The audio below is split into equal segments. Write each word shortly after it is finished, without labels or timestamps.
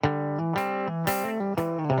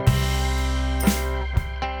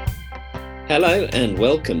Hello and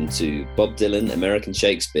welcome to Bob Dylan American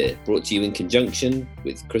Shakespeare, brought to you in conjunction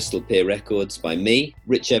with Crystal Pier Records by me,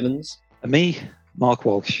 Rich Evans. And me, Mark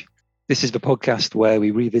Walsh. This is the podcast where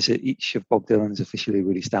we revisit each of Bob Dylan's officially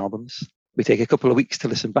released albums. We take a couple of weeks to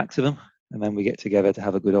listen back to them, and then we get together to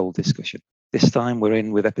have a good old discussion. This time we're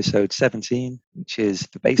in with episode 17, which is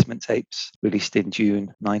The Basement Tapes, released in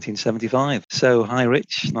June 1975. So, hi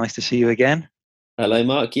Rich, nice to see you again. Hello,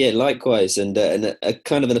 Mark. Yeah, likewise. And a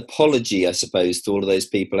kind of an apology, I suppose, to all of those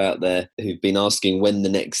people out there who've been asking when the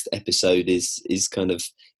next episode is kind of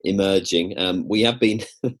emerging. We have been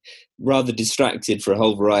rather distracted for a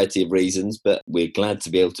whole variety of reasons, but we're glad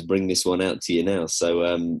to be able to bring this one out to you now.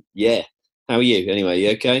 So, yeah. How are you? Anyway, you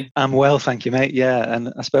okay? I'm well, thank you, mate. Yeah,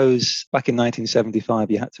 and I suppose back in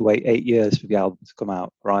 1975, you had to wait 8 years for the album to come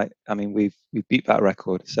out, right? I mean, we've beat that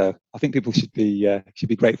record, so I think people should be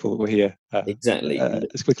grateful that we're here Exactly.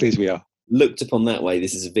 As quickly as we are. Looked upon that way,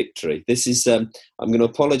 this is a victory. This is, I'm going to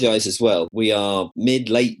apologise as well. We are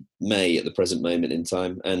late May at the present moment in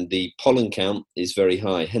time, and the pollen count is very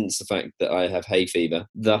high, hence the fact that I have hay fever.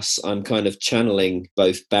 Thus, I'm kind of channeling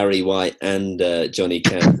both Barry White and Johnny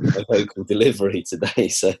Cash in my vocal delivery today.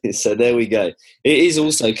 So there we go. It is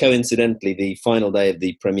also, coincidentally, the final day of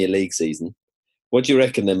the Premier League season. What do you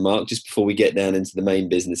reckon then, Mark, just before we get down into the main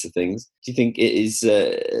business of things? Do you think it is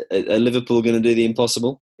Liverpool going to do the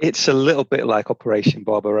impossible? It's a little bit like Operation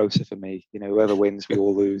Barbarossa for me. You know, whoever wins, we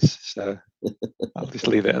all lose. So I'll just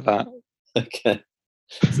leave it at that. Okay.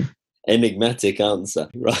 Enigmatic answer.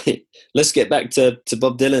 Right. Let's get back to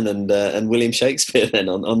Bob Dylan and William Shakespeare then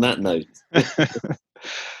on that note.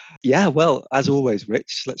 Yeah, well, as always,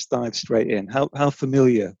 Rich, let's dive straight in. How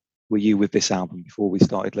familiar were you with this album before we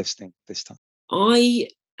started listening this time? I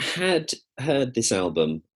had heard this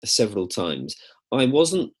album several times. I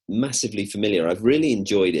wasn't massively familiar. I've really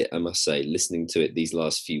enjoyed it, I must say, listening to it these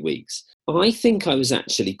last few weeks. I think I was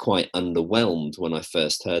actually quite underwhelmed when I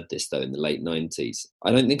first heard this, though, in the late 90s.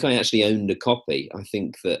 I don't think I actually owned a copy. I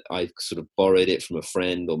think that I sort of borrowed it from a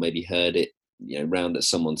friend or maybe heard it, round at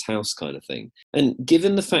someone's house kind of thing. And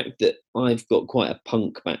given the fact that I've got quite a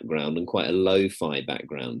punk background and quite a lo-fi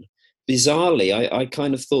background, bizarrely, I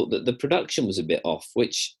kind of thought that the production was a bit off,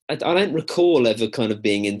 which I don't recall ever kind of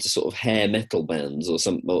being into sort of hair metal bands or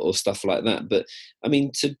stuff like that. But I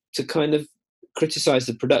mean, to kind of criticize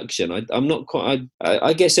the production, I'm not quite.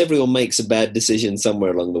 I guess everyone makes a bad decision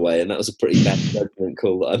somewhere along the way, and that was a pretty bad judgment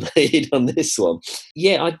call that I made on this one.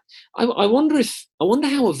 Yeah, I wonder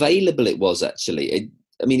how available it was actually.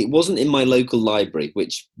 I mean, it wasn't in my local library,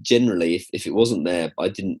 which generally, if it wasn't there, I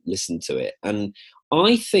didn't listen to it. And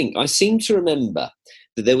I seem to remember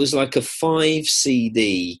that there was like a 5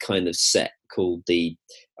 CD kind of set called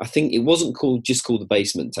I think it wasn't just called the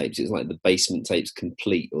Basement Tapes. It was like the Basement Tapes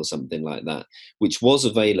Complete or something like that, which was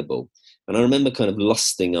available. And I remember kind of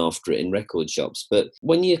lusting after it in record shops. But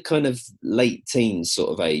when you're kind of late teens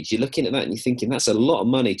sort of age, you're looking at that and you're thinking that's a lot of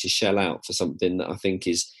money to shell out for something that I think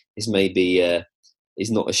is maybe is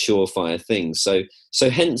not a surefire thing. So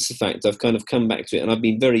hence the fact I've kind of come back to it and I've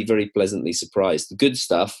been very, very pleasantly surprised. The good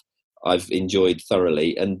stuff I've enjoyed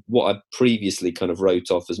thoroughly, and what I previously kind of wrote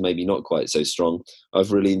off as maybe not quite so strong,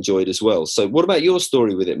 I've really enjoyed as well. So what about your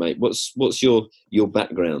story with it, mate? What's your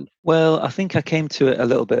background? Well, I think I came to it a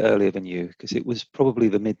little bit earlier than you, because it was probably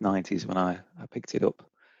the mid-90s when I picked it up.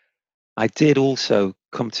 I did also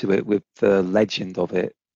come to it with the legend of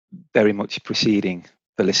it very much preceding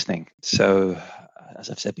the listening. So, as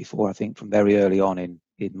I've said before, I think from very early on in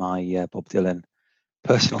my Bob Dylan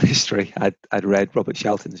personal history, I'd read Robert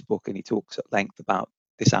Shelton's book, and he talks at length about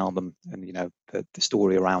this album and the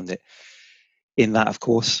story around it in that, of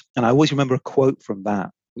course. And I always remember a quote from that,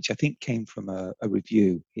 which I think came from a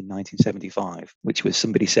review in 1975, which was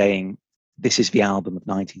somebody saying, "This is the album of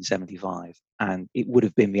 1975," and it would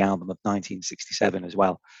have been the album of 1967 as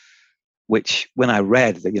well. Which, when I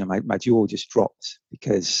read that, my jaw just dropped,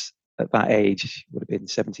 because at that age, would have been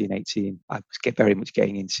 17, 18, I was very much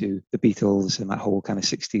getting into the Beatles and that whole kind of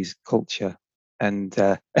 60s culture. And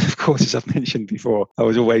of course, as I've mentioned before, I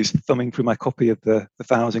was always thumbing through my copy of the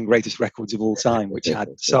 1,000 Greatest Records of All Time, which had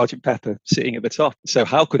Sgt. Pepper sitting at the top. So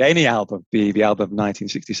how could any album be the album of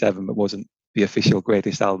 1967 that wasn't the official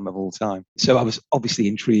greatest album of all time? So I was obviously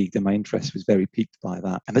intrigued, and my interest was very piqued by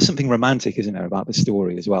that. And there's something romantic, isn't there, about the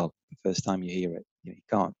story as well? The first time you hear it, you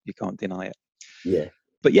can't deny it. Yeah.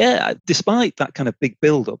 But yeah, despite that kind of big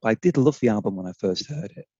build-up, I did love the album when I first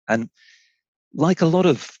heard it. And like a lot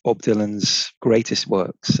of Bob Dylan's greatest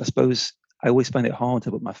works, I suppose I always find it hard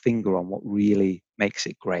to put my finger on what really makes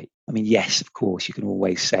it great. I mean, yes, of course, you can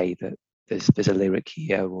always say that there's a lyric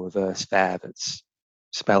here or a verse there that's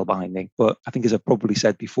spellbinding. But I think, as I've probably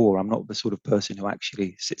said before, I'm not the sort of person who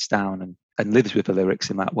actually sits down and lives with the lyrics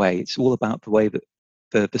in that way. It's all about the way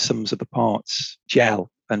that the sums of the parts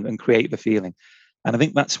gel and create the feeling. And I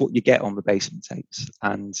think that's what you get on the Basement tapes.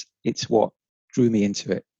 And it's what drew me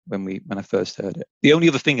into it when I first heard it. The only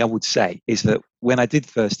other thing I would say is that when I did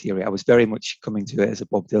first hear it, I was very much coming to it as a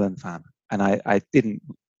Bob Dylan fan. And I didn't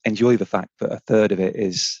enjoy the fact that a third of it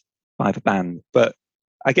is by the band. But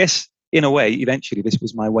I guess in a way, eventually this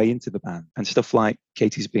was my way into the band. And stuff like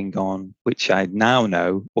Katie's Been Gone, which I now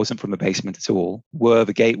know wasn't from the Basement at all, were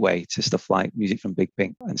the gateway to stuff like music from Big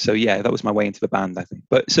Pink. And so, yeah, that was my way into the band, I think.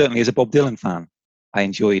 But certainly as a Bob Dylan fan, I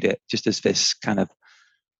enjoyed it just as this kind of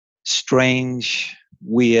strange,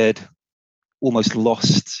 weird, almost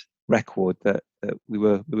lost record that we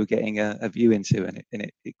were getting a view into, and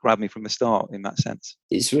it grabbed me from the start in that sense.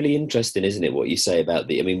 It's really interesting, isn't it, what you say about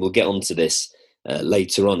I mean, we'll get onto this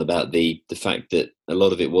later on about the fact that a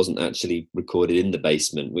lot of it wasn't actually recorded in the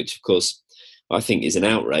basement, which of course I think is an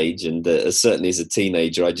outrage. And certainly as a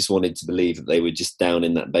teenager, I just wanted to believe that they were just down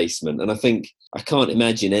in that basement. And I think I can't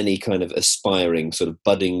imagine any kind of aspiring sort of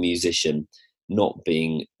budding musician not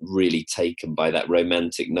being really taken by that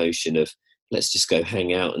romantic notion of, let's just go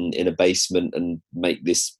hang out in a basement and make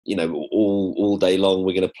this, all day long.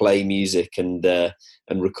 We're going to play music and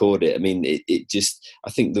record it. I mean, it just, I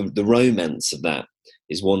think the romance of that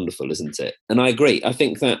is wonderful, isn't it? And I agree. I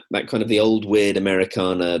think that kind of the old weird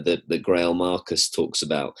Americana that Greil Marcus talks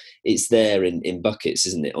about, it's there in buckets,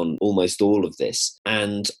 isn't it, on almost all of this.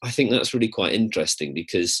 And I think that's really quite interesting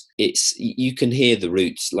because you can hear the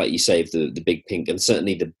roots, like you say, of the Big Pink, and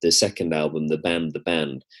certainly the second album, The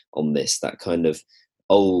Band on this, that kind of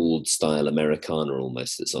old style Americana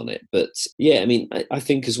almost that's on it. But yeah, I mean, I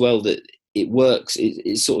think as well that it works.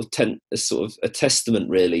 It's sort of a testament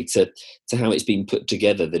really to how it's been put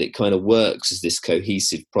together, that it kind of works as this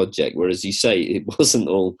cohesive project. Whereas you say it wasn't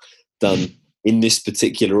all done in this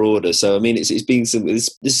particular order. So I mean, it's been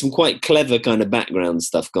there's some quite clever kind of background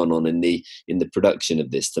stuff gone on in the production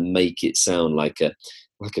of this to make it sound like a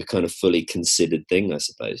kind of fully considered thing, I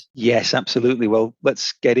suppose. Yes, absolutely. Well,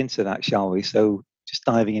 let's get into that, shall we? So just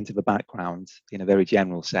diving into the background in a very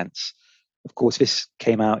general sense. Of course, this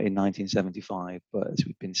came out in 1975, but as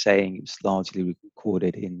we've been saying, it was largely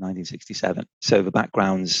recorded in 1967. So the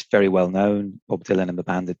background's very well known. Bob Dylan and the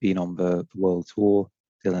band had been on the world tour.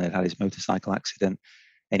 Dylan had his motorcycle accident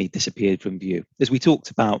and he disappeared from view, as we talked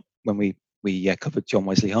about when we covered John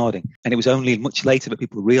Wesley Harding. And it was only much later that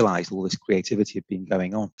people realised all this creativity had been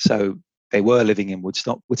going on. So they were living in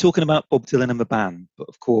Woodstock. We're talking about Bob Dylan and the band, but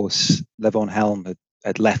of course, Levon Helm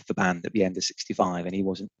had left the band at the end of 65 and he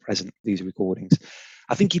wasn't present at these recordings.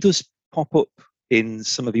 I think he does pop up in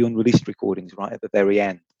some of the unreleased recordings right at the very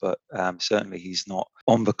end, but certainly he's not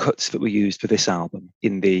on the cuts that were used for this album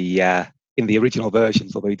in the original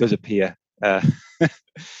versions, although he does appear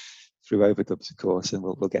through overdubs, of course, and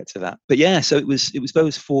we'll get to that. But yeah, so it was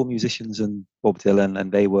those four musicians and Bob Dylan,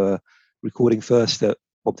 and they were recording first at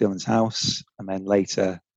Bob Dylan's house and then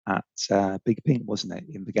later at Big Pink, wasn't it,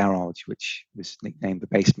 in the garage, which was nicknamed the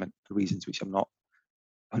basement for reasons which I'm not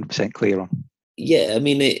 100% clear on. Yeah, I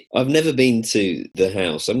mean, I've never been to the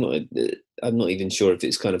house. I'm not even sure if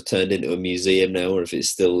it's kind of turned into a museum now or if it's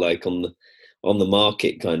still like on the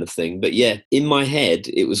market kind of thing. But yeah, in my head,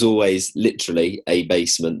 it was always literally a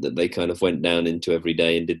basement that they kind of went down into every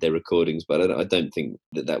day and did their recordings. But I don't think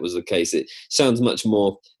that was the case. It sounds much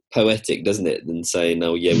more poetic, doesn't it, than saying,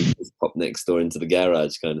 oh yeah, we just pop next door into the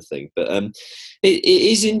garage kind of thing. But it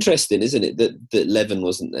is interesting, isn't it, that Levon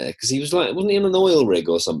wasn't there, because he wasn't he on an oil rig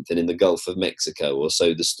or something in the Gulf of Mexico, or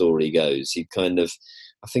so the story goes.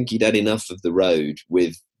 I think he'd had enough of the road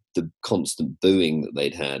with the constant booing that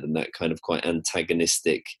they'd had and that kind of quite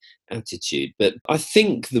antagonistic attitude. But I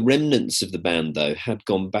think the remnants of the band though had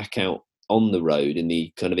gone back out on the road in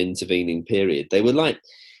the kind of intervening period. They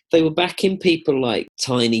were backing people like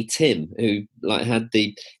Tiny Tim, who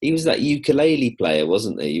he was that ukulele player,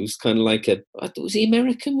 wasn't he? He was kind of like was he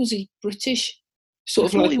American? Was he British? I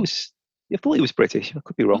thought he was British. I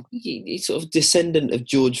could be wrong. He's sort of descendant of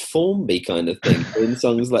George Formby kind of thing, in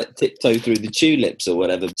songs like Tiptoe Through the Tulips or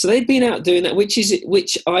whatever. So they'd been out doing that,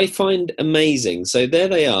 which I find amazing. So there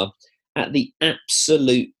they are, at the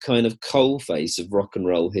absolute kind of coalface of rock and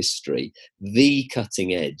roll history, the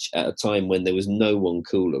cutting edge, at a time when there was no one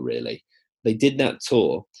cooler, really. They did that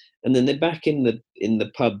tour, and then they're back in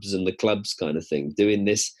the pubs and the clubs kind of thing, doing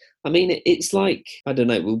this. I mean, it's like, I don't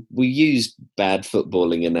know, we use bad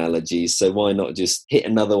footballing analogies, so why not just hit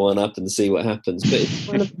another one up and see what happens? But it's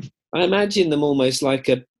kind of, I imagine them almost like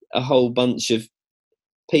a whole bunch of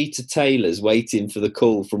Peter Taylor's waiting for the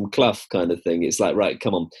call from Clough kind of thing. It's like, right,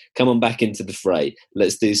 come on back into the fray.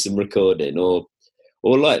 Let's do some recording. Or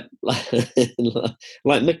like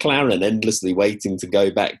McLaren endlessly waiting to go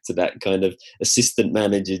back to that kind of assistant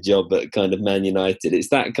manager job at kind of Man United. It's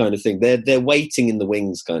that kind of thing. They're waiting in the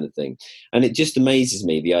wings kind of thing. And it just amazes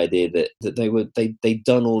me, the idea that they'd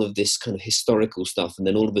done all of this kind of historical stuff, and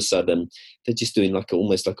then all of a sudden they're just doing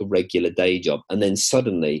almost like a regular day job, and then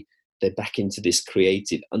suddenly they're back into this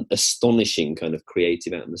creative, astonishing kind of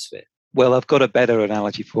creative atmosphere. Well, I've got a better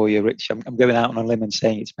analogy for you, Rich. I'm going out on a limb and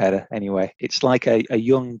saying it's better anyway. It's like a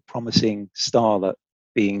young, promising starlet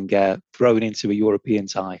being thrown into a European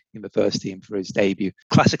tie in the first team for his debut.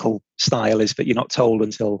 Classical style is that you're not told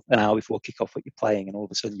until an hour before kickoff what you're playing, and all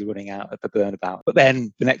of a sudden you're running out at the Burnabout. But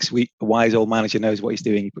then the next week, the wise old manager knows what he's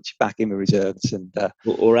doing. He puts you back in the reserves, and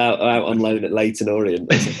or out on loan at Leyton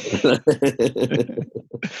Orient.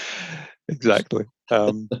 Exactly.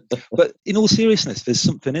 But in all seriousness, there's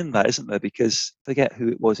something in that, isn't there? Because I forget who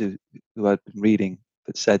it was who I'd been reading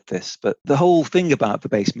that said this, but the whole thing about the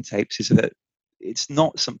Basement Tapes is that it's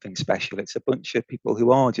not something special. It's a bunch of people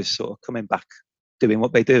who are just sort of coming back, doing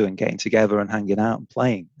what they do and getting together and hanging out and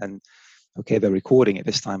playing. And okay, they're recording it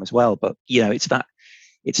this time as well, but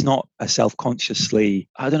it's not a self-consciously,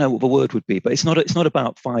 I don't know what the word would be, but it's not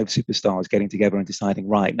about five superstars getting together and deciding,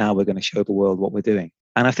 right, now we're going to show the world what we're doing.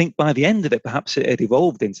 And I think by the end of it, perhaps it had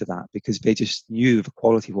evolved into that, because they just knew the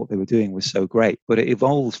quality of what they were doing was so great. But it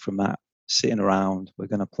evolved from that, sitting around, we're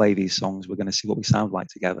going to play these songs, we're going to see what we sound like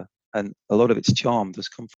together. And a lot of its charm does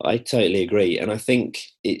come from. I totally agree. And I think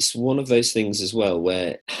it's one of those things as well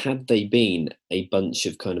where, had they been a bunch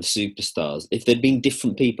of kind of superstars, if there'd been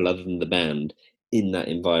different people other than the band in that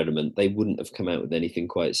environment, they wouldn't have come out with anything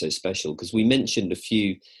quite so special. Because we mentioned a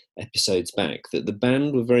few episodes back that the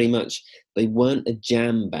band were very much, they weren't a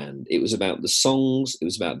jam band. It was about the songs, it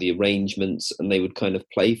was about the arrangements, and they would kind of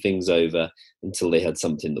play things over until they had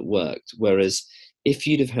something that worked. Whereas if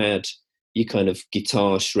you'd have had your kind of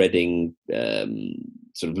guitar shredding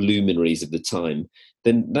sort of luminaries of the time,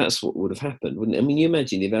 then that's what would have happened, wouldn't it? I mean, you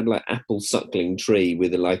imagine you've had like Apple Suckling Tree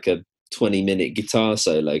with like a 20-minute guitar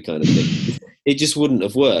solo kind of thing. It just wouldn't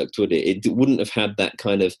have worked, would it? It wouldn't have had that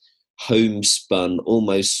kind of homespun,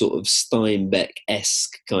 almost sort of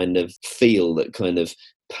Steinbeck-esque kind of feel that kind of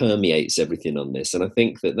permeates everything on this. And I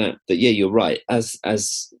think that yeah, you're right. As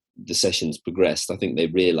the sessions progressed, I think they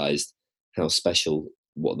realised how special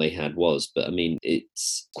what they had was. But I mean,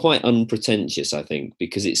 it's quite unpretentious, I think,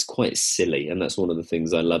 because it's quite silly, and that's one of the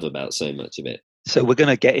things I love about so much of it. So we're going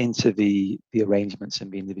to get into the arrangements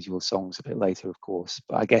and the individual songs a bit later, of course.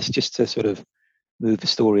 But I guess just to sort of move the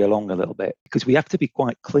story along a little bit, because we have to be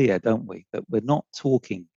quite clear, don't we, that we're not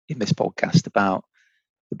talking in this podcast about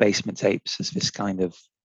the Basement Tapes as this kind of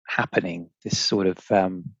happening, this sort of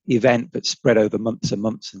event that spread over months and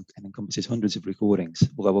months and encompasses hundreds of recordings,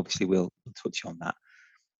 although obviously we'll touch on that.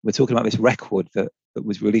 We're talking about this record that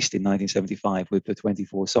was released in 1975 with the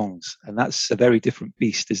 24 songs. And that's a very different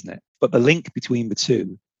beast, isn't it? But the link between the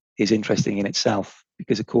two is interesting in itself,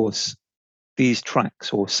 because, of course, these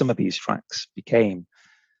tracks, or some of these tracks, became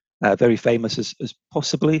very famous as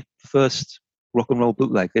possibly the first rock and roll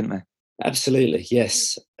bootleg, didn't they? Absolutely,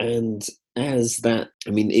 yes. And as that,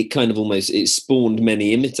 I mean, it kind of almost, it spawned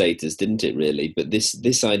many imitators, didn't it, really? But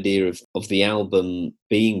this idea of the album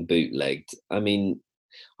being bootlegged, I mean,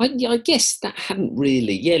 I guess that hadn't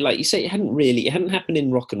really, yeah, like you say, it hadn't happened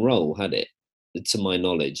in rock and roll, had it? To my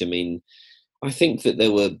knowledge. I mean, I think that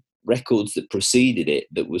there were records that preceded it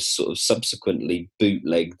that was sort of subsequently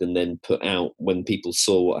bootlegged and then put out when people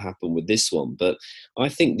saw what happened with this one. But I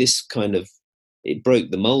think this kind of, it broke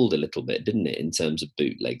the mold a little bit, didn't it, in terms of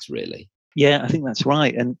bootlegs, really? Yeah, I think that's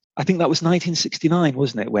right. And I think that was 1969,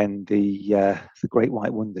 wasn't it, when the Great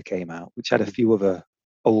White Wonder came out, which had a few other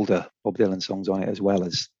older Bob Dylan songs on it, as well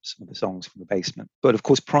as some of the songs from the Basement. But of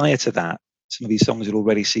course, prior to that, some of these songs had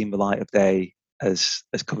already seen the light of day as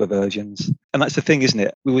cover versions. And that's the thing, isn't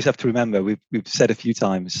it? We always have to remember, we've said a few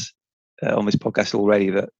times on this podcast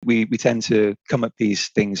already, that we tend to come at these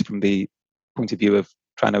things from the point of view of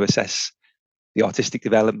trying to assess the artistic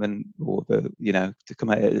development, or to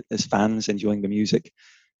come at it as fans enjoying the music,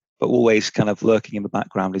 but always kind of lurking in the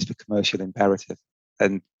background is the commercial imperative.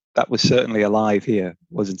 And that was certainly alive here,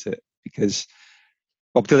 wasn't it? Because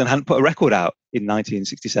Bob Dylan hadn't put a record out in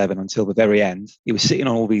 1967 until the very end. He was sitting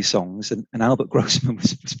on all these songs, and Albert Grossman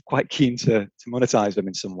was quite keen to monetize them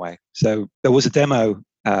in some way. So there was a demo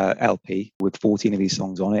LP with 14 of these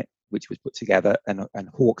songs on it, which was put together and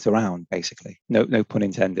hawked around, basically. No pun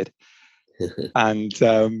intended. And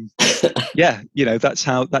yeah, that's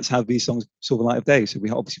how these songs saw the light of day. So we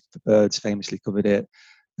obviously, the Byrds famously covered it.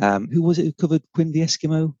 Who was it who covered Quinn the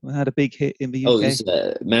Eskimo? Had a big hit in the Oh, UK. it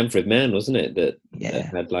was Manfred Mann, wasn't it? That Yeah,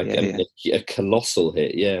 had like yeah. a colossal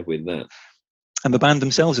hit, yeah, with that. And the band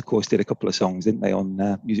themselves, of course, did a couple of songs, didn't they,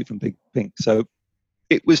 on Music from Big Pink? So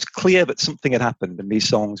it was clear that something had happened and these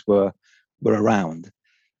songs were around.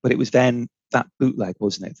 But it was then that bootleg,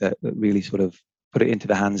 wasn't it, that really sort of put it into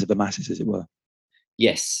the hands of the masses, as it were.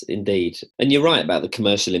 Yes, indeed, and you're right about the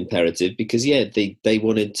commercial imperative, because they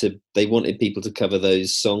wanted people to cover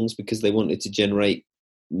those songs because they wanted to generate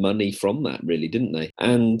money from that, really, didn't they?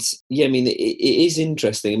 And yeah, I mean, it is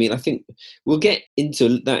interesting. I mean, I think we'll get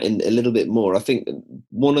into that in a little bit more. I think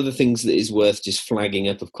one of the things that is worth just flagging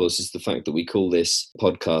up, of course, is the fact that we call this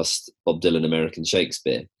podcast Bob Dylan American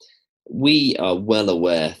Shakespeare. We are well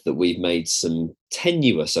aware that we've made some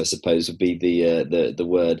tenuous, I suppose would be the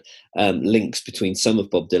word, links between some of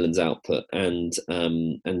Bob Dylan's output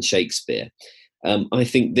and Shakespeare. I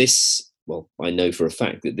think this, well, I know for a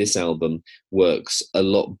fact that this album works a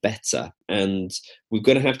lot better, and we're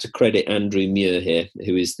going to have to credit Andrew Muir here,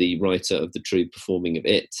 who is the writer of The True Performing of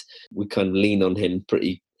It. We kind of lean on him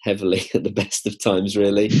pretty heavily at the best of times,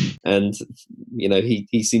 really, and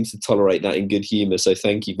he seems to tolerate that in good humor, so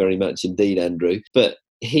thank you very much indeed, Andrew. But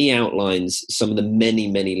he outlines some of the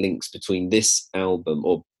many links between this album,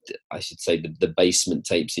 or I should say the Basement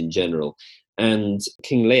tapes in general, and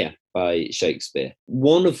King Lear by Shakespeare.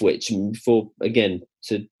 One of which,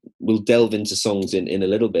 we'll delve into songs in a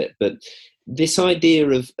little bit, but this idea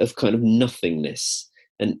of kind of nothingness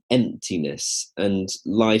and emptiness and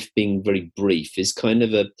life being very brief is kind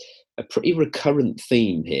of a pretty recurrent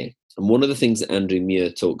theme here. And one of the things that Andrew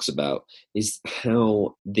Muir talks about is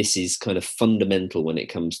how this is kind of fundamental when it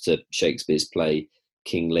comes to Shakespeare's play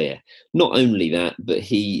King Lear. Not only that, but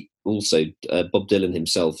he also, Bob Dylan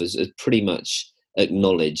himself, has pretty much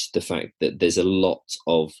acknowledged the fact that there's a lot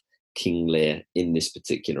of King Lear in this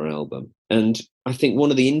particular album. And I think one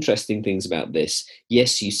of the interesting things about this,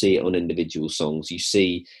 yes, you see it on individual songs, you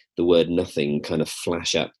see the word nothing kind of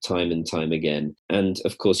flash up time and time again. And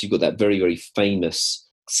of course, you've got that very, very famous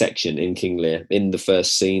section in King Lear, in the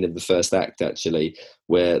first scene of the first act, actually,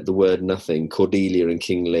 where the word nothing, Cordelia and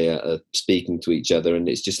King Lear are speaking to each other, and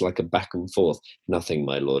it's just like a back and forth. Nothing,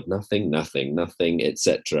 my lord, nothing, nothing, nothing,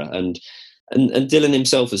 etc. And Dylan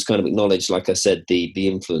himself has kind of acknowledged, like I said, the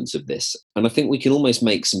influence of this. And I think we can almost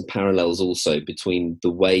make some parallels also between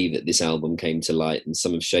the way that this album came to light and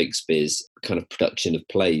some of Shakespeare's kind of production of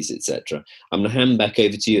plays, etc. I'm going to hand back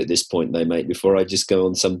over to you at this point, though, mate, before I just go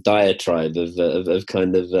on some diatribe of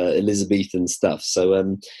kind of Elizabethan stuff.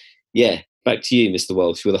 So, back to you, Mr.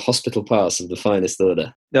 Walsh, with a hospital pass of the finest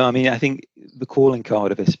order. No, I mean, I think the calling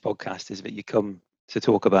card of this podcast is that you come to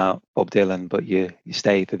talk about Bob Dylan, but you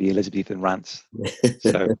stay for the Elizabethan rants.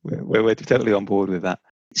 So we're totally on board with that.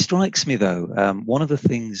 It strikes me, though, one of the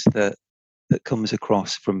things that comes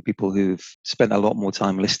across from people who've spent a lot more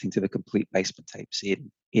time listening to the complete Basement tapes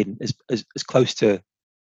in as close to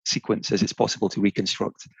sequence as it's possible to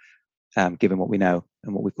reconstruct, given what we know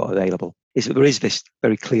and what we've got available, is that there is this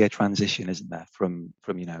very clear transition, isn't there, from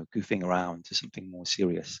goofing around to something more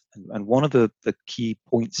serious. And one of the key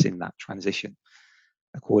points in that transition,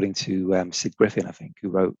 according to Sid Griffin, I think, who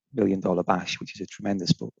wrote $1 Million Bash, which is a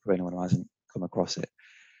tremendous book for anyone who hasn't come across it,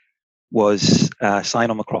 was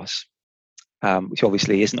Sign on the Cross, which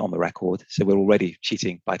obviously isn't on the record, so we're already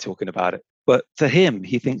cheating by talking about it. But for him,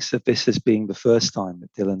 he thinks of this as being the first time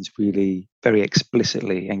that Dylan's really very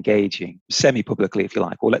explicitly engaging, semi-publicly, if you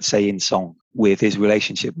like, or let's say in song, with his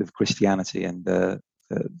relationship with Christianity and the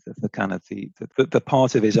kind of the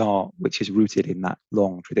part of his art which is rooted in that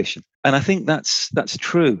long tradition. And I think that's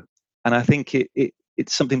true. And I think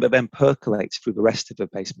it's something that then percolates through the rest of the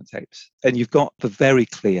Basement tapes. And you've got the very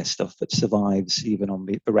clear stuff that survives even on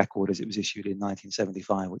the record as it was issued in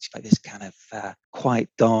 1975, which is like this kind of quite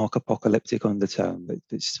dark apocalyptic undertone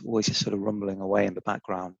that's always just sort of rumbling away in the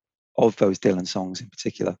background of those Dylan songs in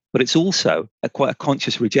particular. But it's also quite a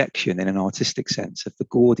conscious rejection in an artistic sense of the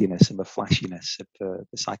gaudiness and the flashiness of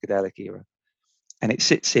the psychedelic era. And it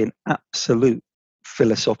sits in absolute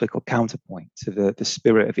philosophical counterpoint to the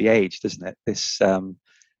spirit of the age, doesn't it? This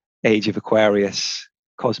age of Aquarius,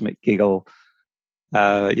 cosmic giggle,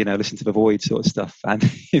 listen to the void sort of stuff. And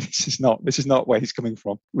this is not where he's coming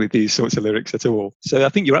from with these sorts of lyrics at all. So I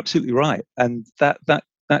think you're absolutely right. And that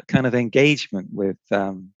kind of engagement with,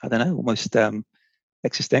 almost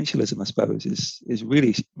existentialism, I suppose, is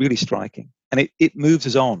really, really striking. And it moves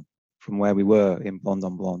us on from where we were in Blonde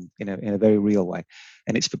on Blonde in a very real way.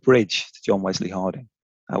 And it's the bridge to John Wesley Harding,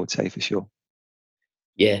 I would say, for sure.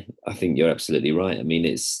 Yeah, I think you're absolutely right. I mean,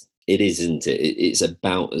 it is, isn't it? It's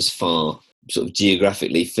about as far sort of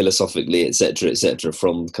geographically, philosophically, etc.,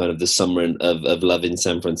 from kind of the summer of love in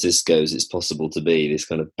San Francisco as it's possible to be, this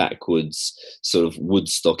kind of backwoods sort of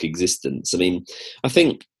Woodstock existence. I mean, I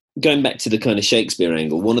think going back to the kind of Shakespeare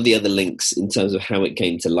angle, one of the other links in terms of how it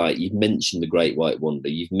came to light, you've mentioned the Great White Wonder,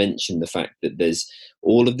 you've mentioned the fact that there's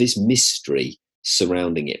all of this mystery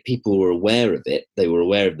surrounding it. People were aware of it, they were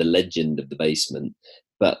aware of the legend of the basement,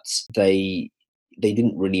 but they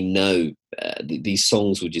didn't really know. These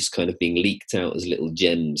songs were just kind of being leaked out as little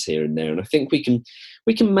gems here and there, and I think we can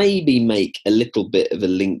maybe make a little bit of a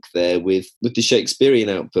link there with the Shakespearean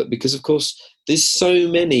output, because of course there's so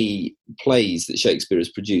many plays that Shakespeare has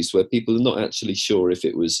produced where people are not actually sure if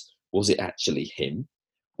it was it actually him,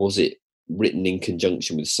 was it written in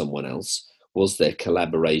conjunction with someone else, was there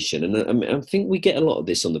collaboration? And I mean, I think we get a lot of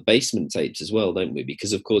this on the Basement Tapes as well, don't we?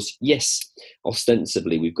 Because of course, yes,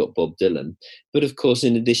 ostensibly we've got Bob Dylan, but of course,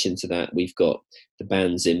 in addition to that, we've got the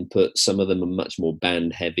band's input. Some of them are much more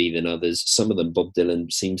band heavy than others. Some of them Bob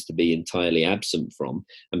Dylan seems to be entirely absent from,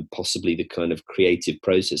 and possibly the kind of creative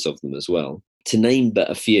process of them as well. To name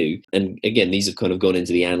but a few, and again, these have kind of gone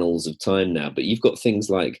into the annals of time now, but you've got things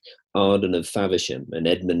like Arden of Faversham and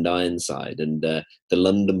Edmund Ironside and the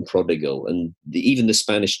London Prodigal and even the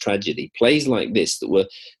Spanish Tragedy. Plays like this that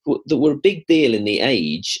were a big deal in the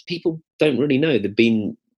age. People don't really know. There've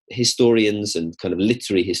been historians and kind of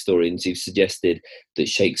literary historians who've suggested that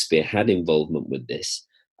Shakespeare had involvement with this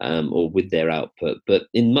or with their output, but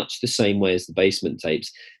in much the same way as the Basement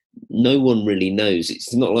Tapes, no one really knows.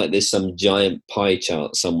 It's not like there's some giant pie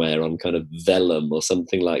chart somewhere on kind of vellum or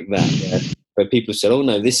something like that where people said, oh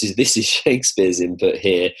no, this is Shakespeare's input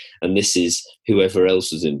here and this is whoever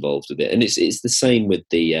else was involved with it. And it's the same with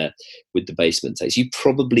the Basement Tapes. You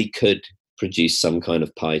probably could produce some kind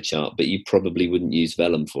of pie chart, but you probably wouldn't use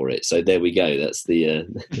vellum for it. So there we go. That's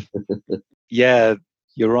the Yeah,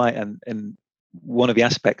 you're right. And one of the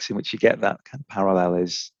aspects in which you get that kind of parallel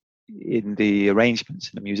is in the arrangements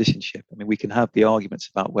and the musicianship. I mean, we can have the arguments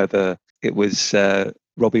about whether it was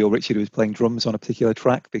Robbie or Richard who was playing drums on a particular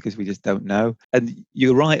track, because we just don't know. And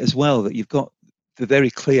you're right as well that you've got the very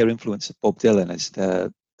clear influence of Bob Dylan as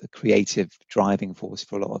the creative driving force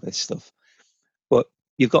for a lot of this stuff. But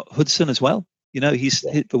you've got Hudson as well. You know,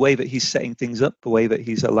 the way that he's setting things up, the way that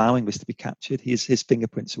he's allowing this to be captured, his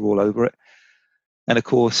fingerprints are all over it. And of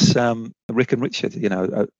course, Rick and Richard, you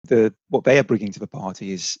know, what they are bringing to the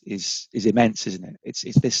party is immense, isn't it?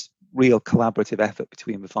 It's this real collaborative effort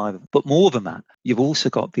between the five of them. But more than that, you've also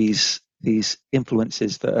got these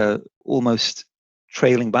influences that are almost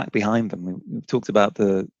trailing back behind them. We've talked about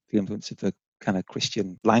the influence of the kind of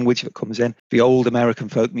Christian language that comes in, the old American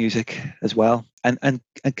folk music as well, and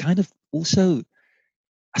kind of also,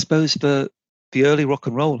 I suppose, the early rock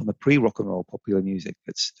and roll and the pre-rock and roll popular music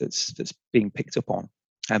that's being picked up on,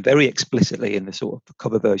 and very explicitly in the sort of the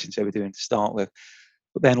cover versions they were doing to start with,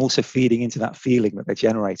 but then also feeding into that feeling that they're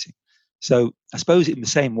generating. So I suppose in the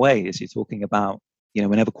same way as you're talking about, you know,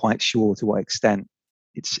 we're never quite sure to what extent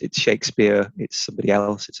it's Shakespeare, it's somebody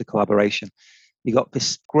else, it's a collaboration. You got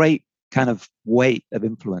this great kind of weight of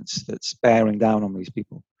influence that's bearing down on these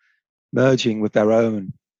people, merging with their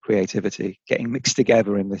own creativity, getting mixed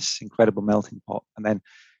together in this incredible melting pot, and then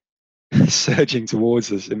surging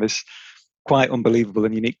towards us in this quite unbelievable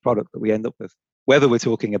and unique product that we end up with, whether we're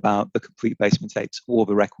talking about the complete Basement Tapes or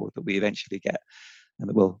the record that we eventually get and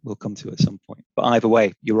that we'll come to at some point. But either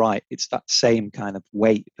way, you're right, it's that same kind of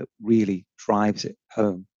weight that really drives it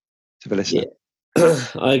home to the listener. Yeah.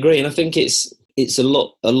 I agree, and I think it's a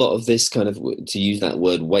lot of this kind of, to use that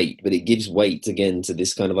word, weight, but it gives weight again to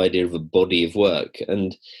this kind of idea of a body of work,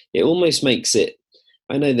 and it almost makes it.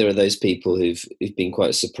 I know there are those people who've been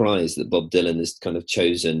quite surprised that Bob Dylan has kind of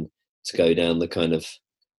chosen to go down the kind of,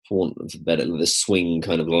 for want of better, the swing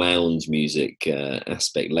kind of lounge music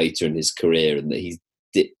aspect later in his career, and that he's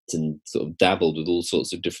dipped and sort of dabbled with all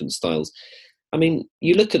sorts of different styles. I mean,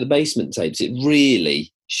 you look at the Basement Tapes, it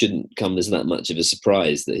really shouldn't come as that much of a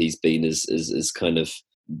surprise that he's been as kind of,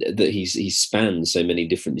 that he's spanned so many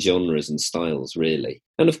different genres and styles, really.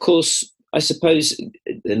 And of course, I suppose,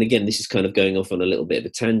 and again, this is kind of going off on a little bit of a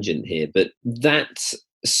tangent here, but that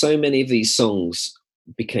so many of these songs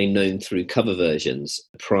became known through cover versions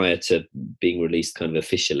prior to being released kind of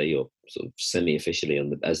officially or sort of semi-officially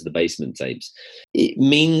as the Basement Tapes. It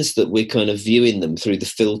means that we're kind of viewing them through the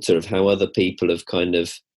filter of how other people have kind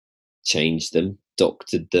of changed them,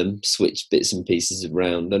 doctored them, switched bits and pieces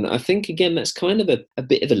around. And I think, again, that's kind of a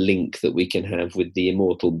bit of a link that we can have with the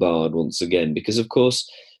Immortal Bard once again, because, of course,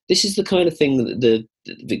 this is the kind of thing that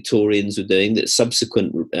Victorians were doing, that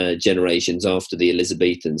subsequent generations after the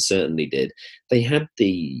Elizabethans certainly did. They had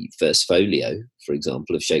the first folio, for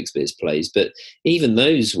example, of Shakespeare's plays, but even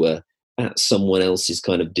those were at someone else's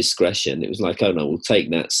kind of discretion. It was like, oh no, we'll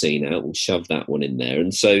take that scene out, we'll shove that one in there.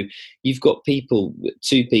 And so you've got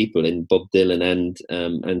two people in Bob Dylan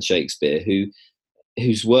and Shakespeare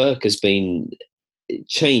whose work has been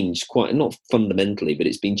changed quite, not fundamentally, but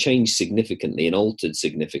it's been changed significantly and altered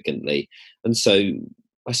significantly. And so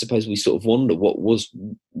I suppose we sort of wonder what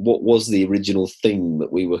was the original thing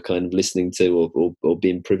that we were kind of listening to or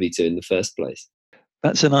being privy to in the first place.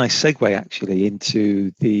 That's a nice segue actually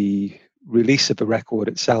into the release of the record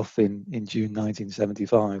itself in June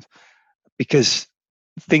 1975, because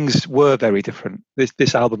things were very different.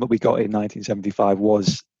 This album that we got in 1975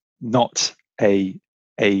 was not an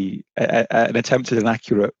attempt at an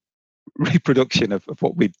accurate reproduction of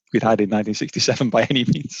what we'd had in 1967 by any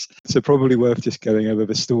means. So probably worth just going over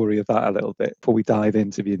the story of that a little bit before we dive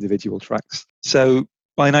into the individual tracks. So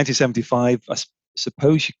by 1975, I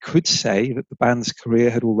suppose you could say that the band's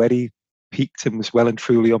career had already peaked and was well and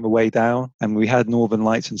truly on the way down. And we had Northern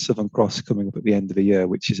Lights and Southern Cross coming up at the end of the year,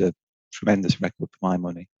 which is a tremendous record for my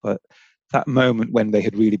money. But that moment when they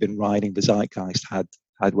had really been riding the zeitgeist had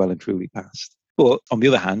well and truly passed. But on the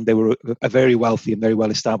other hand, they were a very wealthy and very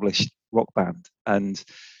well-established rock band. And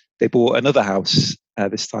they bought another house,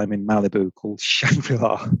 this time in Malibu, called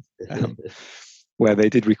Shangri-La, where they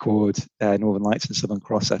did record Northern Lights and Southern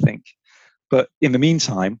Cross, I think. But in the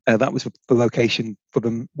meantime, that was the location for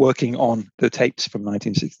them working on the tapes from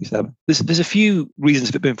 1967. There's a few reasons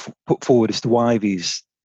that have been put forward as to why this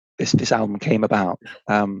album came about.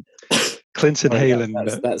 Clinton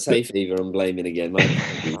Heylin... That's hay fever I'm blaming again.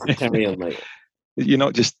 Carry on, mate. You're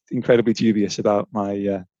not just incredibly dubious about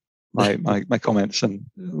my comments and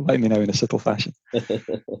letting me know in a subtle fashion.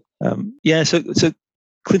 So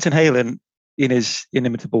Clinton Heylin, in his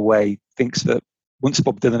inimitable way, thinks that once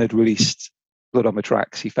Bob Dylan had released Blood on the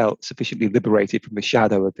Tracks, he felt sufficiently liberated from the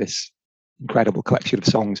shadow of this incredible collection of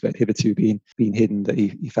songs that had hitherto been hidden, that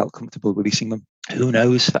he felt comfortable releasing them. Who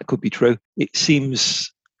knows? That could be true. It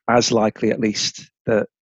seems as likely, at least, that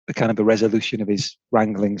the kind of the resolution of his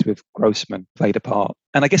wranglings with Grossman played a part.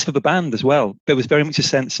 And I guess for the band as well, there was very much a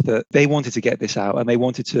sense that they wanted to get this out and they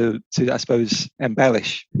wanted to I suppose,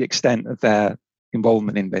 embellish the extent of their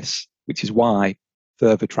involvement in this, which is why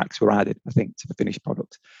further tracks were added, I think, to the finished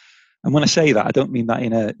product. And when I say that, I don't mean that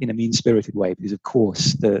in a mean-spirited way, because of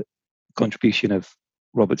course the contribution of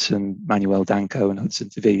Robertson, Manuel Danko and Hudson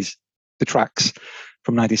to the tracks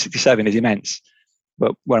from 1967 is immense.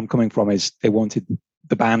 But where I'm coming from is they wanted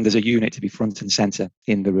the band as a unit to be front and center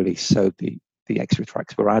in the release, so the extra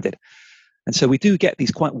tracks were added. And so we do get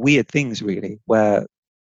these quite weird things, really, where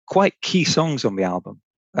quite key songs on the album,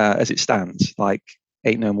 as it stands, like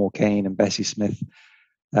Ain't No More Cain and Bessie Smith,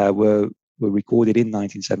 were recorded in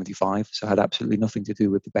 1975, so had absolutely nothing to do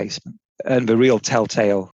with the Basement. And the real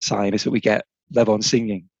telltale sign is that we get Levon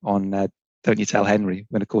singing on Don't You Tell Henry,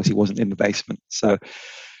 when of course he wasn't in the Basement. So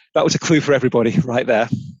that was a clue for everybody right there.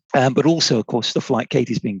 But also, of course, stuff like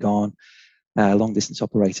Katie's Been Gone, Long Distance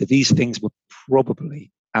Operator. These things were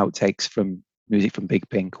probably outtakes from music from Big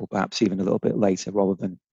Pink, or perhaps even a little bit later, rather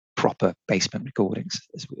than proper Basement recordings,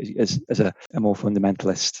 as a more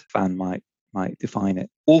fundamentalist fan might define it.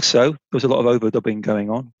 Also, there was a lot of overdubbing going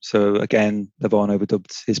on. So again, Levon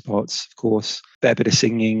overdubbed his parts, of course. Fair bit of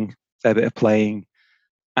singing, fair bit of playing.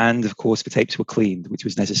 And of course, the tapes were cleaned, which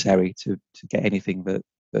was necessary to get anything that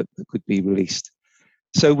could be released.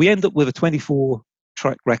 So we end up with a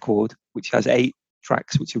 24-track record, which has 8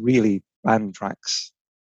 tracks, which are really band tracks,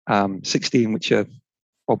 16 which are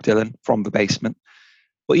Bob Dylan from the Basement.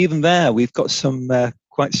 But even there, we've got some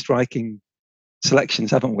quite striking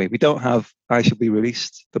selections, haven't we? We don't have I Shall Be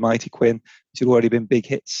Released, The Mighty Quinn, which had already been big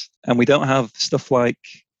hits. And we don't have stuff like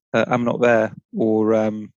I'm Not There or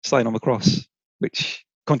Sliding on the Cross, which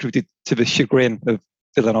contributed to the chagrin of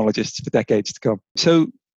Dylanologists for decades to come. So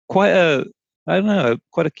quite a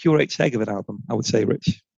curate's egg of an album, I would say,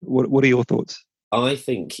 Rich. What are your thoughts? I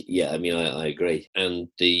think, I agree. And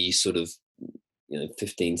the sort of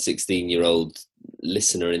 15, 16-year-old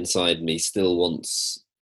listener inside me still wants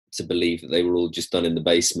to believe that they were all just done in the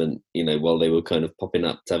basement, while they were kind of popping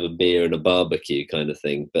up to have a beer and a barbecue kind of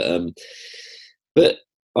thing. But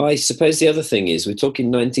I suppose the other thing is, we're talking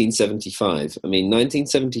 1975. I mean,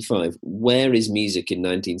 1975, where is music in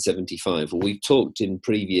 1975? Well, we've talked in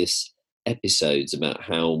previous episodes about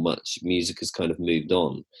how much music has kind of moved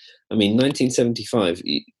on. I mean, 1975,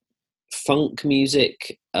 funk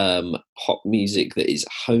music, pop music that is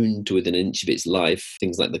honed to within an inch of its life,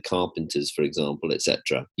 things like the Carpenters, for example,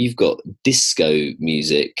 etc. You've got disco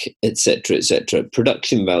music, etc., etc.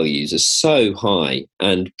 Production values are so high,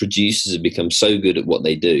 and producers have become so good at what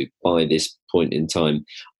they do by this point in time.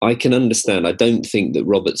 I can understand. I don't think that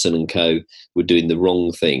Robertson and Co. were doing the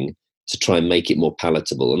wrong thing to try and make it more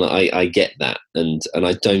palatable. And I get that. And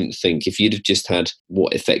I don't think if you'd have just had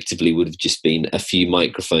what effectively would have just been a few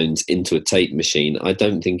microphones into a tape machine, I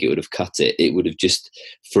don't think it would have cut it. It would have just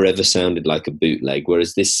forever sounded like a bootleg,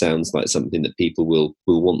 whereas this sounds like something that people will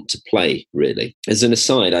want to play, really. As an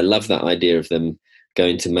aside, I love that idea of them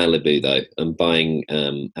going to Malibu, though, and buying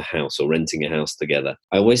a house or renting a house together.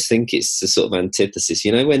 I always think it's a sort of antithesis.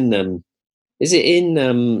 You know, when is it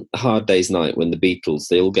in Hard Day's Night when the Beatles,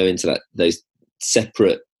 they all go into those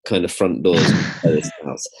separate kind of front doors of this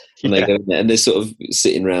house, and they go in there and they're sort of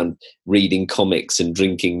sitting around reading comics and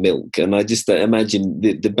drinking milk, and I just imagine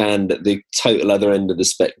the band at the total other end of the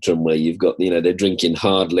spectrum, where you've got, they're drinking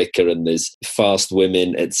hard liquor and there's fast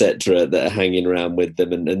women, etc., that are hanging around with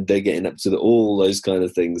them, and they're getting up to all those kind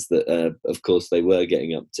of things that of course they were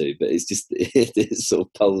getting up to, but it's just it sort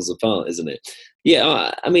of pulls apart, isn't it?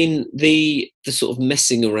 Yeah, I mean, the sort of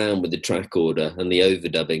messing around with the track order and the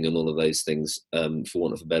overdubbing and all of those things, for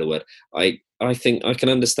want of a better word, I think I can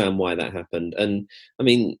understand why that happened. And I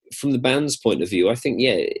mean, from the band's point of view, I think,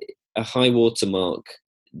 yeah, a high watermark,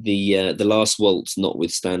 the Last Waltz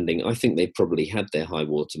notwithstanding, I think they probably had their high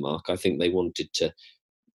watermark. I think they wanted to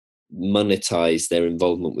monetize their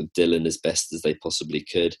involvement with Dylan as best as they possibly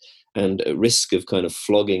could, and at risk of kind of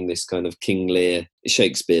flogging this kind of King Lear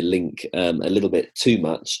Shakespeare link a little bit too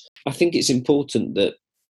much, I think it's important that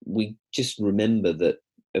we just remember that,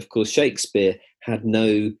 of course, Shakespeare had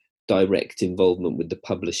no direct involvement with the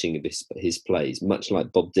publishing of his plays, much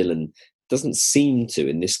like Bob Dylan doesn't seem to,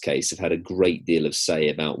 in this case, have had a great deal of say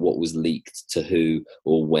about what was leaked to who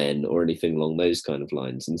or when or anything along those kind of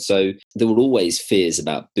lines. And so there were always fears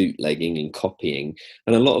about bootlegging and copying.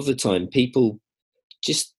 And a lot of the time people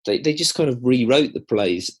they just kind of rewrote the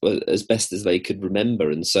plays as best as they could remember.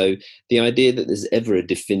 And so the idea that there's ever a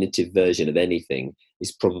definitive version of anything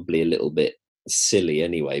is probably a little bit silly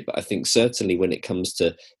anyway. But I think certainly when it comes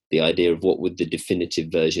to the idea of what would the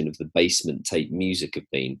definitive version of the Basement tape music have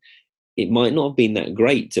been, it might not have been that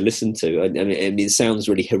great to listen to. I mean, it sounds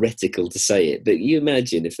really heretical to say it, but you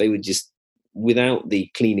imagine if they were just, without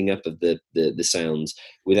the cleaning up of the sounds,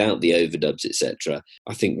 without the overdubs, etc.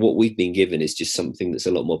 I think what we've been given is just something that's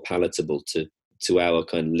a lot more palatable to our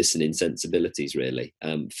kind of listening sensibilities, really,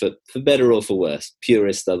 for better or for worse,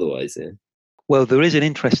 purist otherwise. Yeah. Well, there is an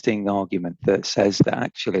interesting argument that says that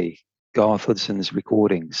actually Garth Hudson's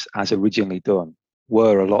recordings, as originally done,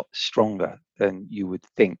 were a lot stronger than you would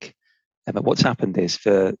think. But what's happened is,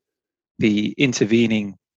 for the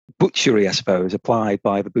intervening butchery, I suppose, applied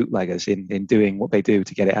by the bootleggers in doing what they do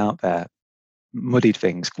to get it out there, muddied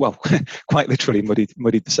things. Well, quite literally muddied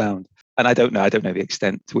the sound. And I don't know the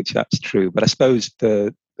extent to which that's true, but I suppose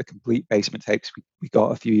the complete Basement tapes we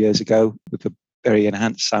got a few years ago with the very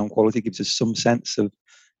enhanced sound quality gives us some sense of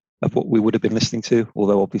what we would have been listening to,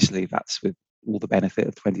 although obviously that's with all the benefit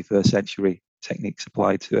of 21st century techniques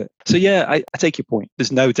applied to it. So yeah, I take your point.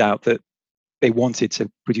 There's no doubt that they wanted to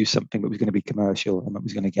produce something that was going to be commercial and that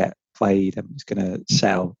was going to get played and was going to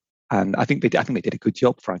sell. And I think they did a good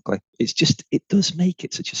job, frankly. It's just, it does make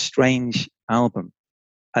it such a strange album.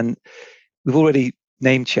 And we've already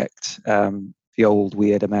name checked the old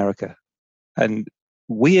Weird America. And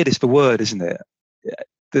weird is the word, isn't it?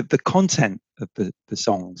 The content of the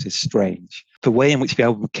songs is strange. The way in which the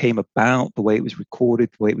album came about, the way it was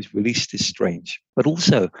recorded, the way it was released is strange. But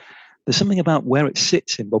also, there's something about where it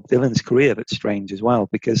sits in Bob Dylan's career that's strange as well,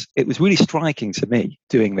 because it was really striking to me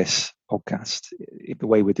doing this podcast, the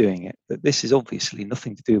way we're doing it, that this is obviously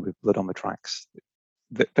nothing to do with Blood on the Tracks.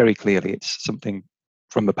 Very clearly, it's something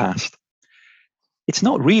from the past. It's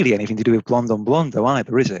not really anything to do with Blonde on Blonde, though,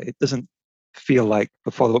 either, is it? It doesn't feel like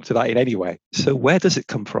a follow-up to that in any way. So where does it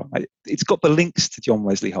come from? It's got the links to John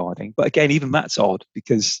Wesley Harding, but again, even that's odd,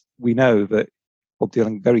 because we know that Bob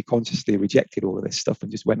Dylan very consciously rejected all of this stuff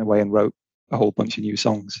and just went away and wrote a whole bunch of new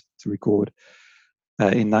songs to record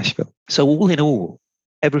in Nashville. So all in all,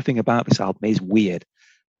 everything about this album is weird.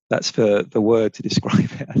 That's the word to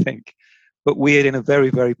describe it, I think. But weird in a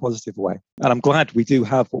very, very positive way. And I'm glad we do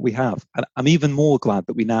have what we have. And I'm even more glad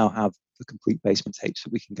that we now have the complete Basement tapes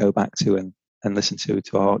that we can go back to and listen to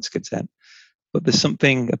our heart's content. But there's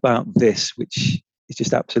something about this which is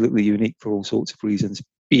just absolutely unique for all sorts of reasons,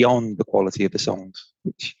 beyond the quality of the songs,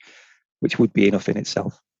 which would be enough in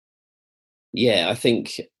itself. Yeah, I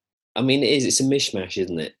think I mean, it is. It's a mishmash,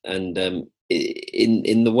 isn't it? And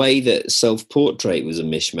in the way that Self Portrait was a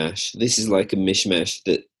mishmash, this is like a mishmash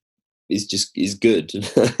that is good.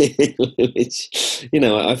 Which,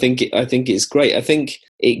 I think it's great. I think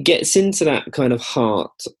it gets into that kind of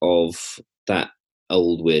heart of that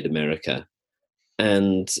old weird America.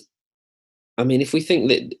 And I mean, if we think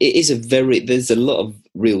that it is there's a lot of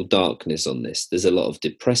real darkness on this. There's a lot of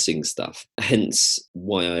depressing stuff. Hence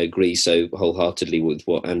why I agree so wholeheartedly with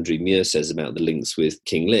what Andrew Muir says about the links with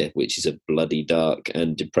King Lear, which is a bloody dark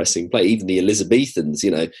and depressing play. Even the Elizabethans,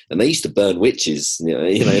 and they used to burn witches,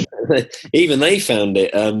 even they found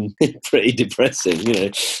it pretty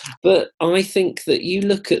depressing. But I think that you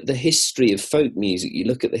look at the history of folk music, you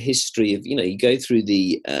look at the history of, you go through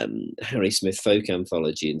the Harry Smith folk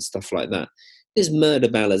anthology and stuff like that. There's murder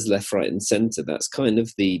ballads left, right, and centre. That's kind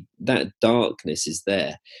of that darkness is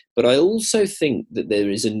there. But I also think that there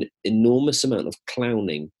is an enormous amount of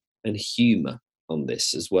clowning and humour on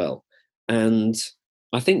this as well. And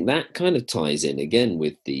I think that kind of ties in again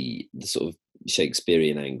with the sort of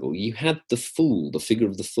Shakespearean angle. You had the fool, the figure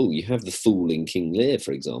of the fool. You have the fool in King Lear,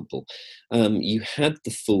 for example. You had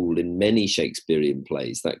the fool in many Shakespearean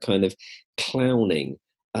plays, that kind of clowning,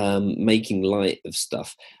 making light of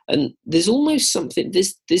stuff. And there's almost something,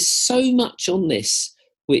 there's so much on this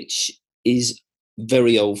which is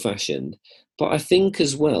very old-fashioned, but I think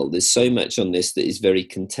as well there's so much on this that is very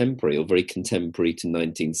contemporary, or very contemporary to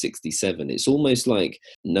 1967. It's almost like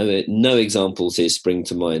no examples here spring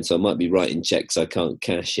to mind, so I might be writing checks I can't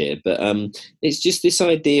cash here, but it's just this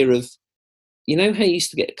idea of, how you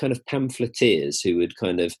used to get kind of pamphleteers who would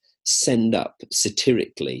kind of send up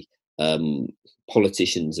satirically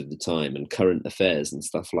politicians of the time and current affairs and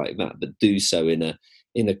stuff like that, but do so in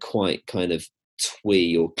a quite kind of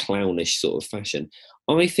twee or clownish sort of fashion.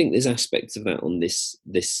 I think there's aspects of that on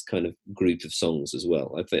this kind of group of songs as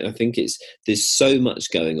well. I think there's so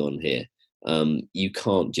much going on here. You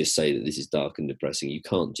can't just say that this is dark and depressing. You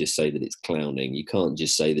can't just say that it's clowning. You can't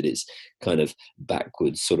just say that it's kind of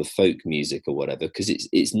backwards sort of folk music or whatever, because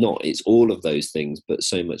it's not. It's all of those things, but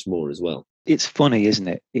so much more as well. It's funny, isn't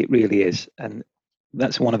it? It really is. And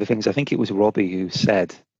that's one of the things. I think it was Robbie who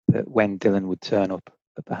said that when Dylan would turn up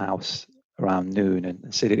at the house around noon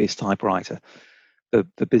and sit at his typewriter,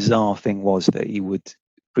 the bizarre thing was that he would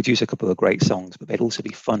produce a couple of great songs, but they'd also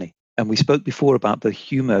be funny. And we spoke before about the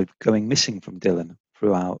humour going missing from Dylan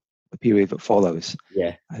throughout the period that follows.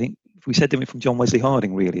 Yeah. I think we said something from John Wesley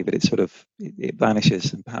Harding, really, that it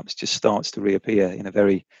vanishes and perhaps just starts to reappear in a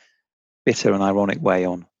very bitter and ironic way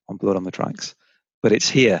on Blood on the Tracks. But it's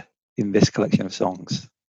here in this collection of songs,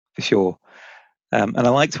 for sure. And I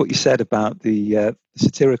liked what you said about the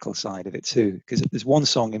satirical side of it too, because there's one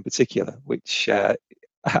song in particular which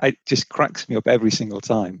it just cracks me up every single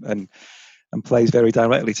time and plays very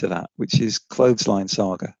directly to that, which is Clothesline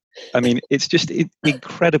Saga. I mean, it's just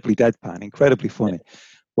incredibly deadpan, incredibly funny.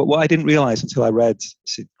 But what I didn't realise until I read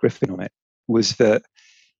Sid Griffin on it was that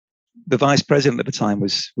the vice president at the time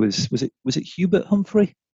was it Hubert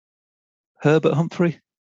Humphrey? Herbert Humphrey?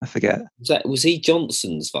 I forget. Was he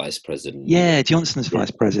Johnson's vice president? Yeah, Johnson's vice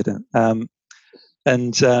president.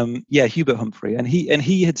 Hubert Humphrey, and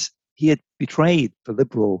he had betrayed the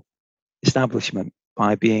Liberal establishment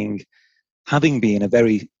by having been a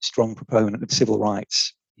very strong proponent of civil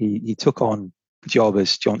rights. He took on the job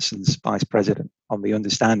as Johnson's vice president on the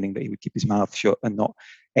understanding that he would keep his mouth shut and not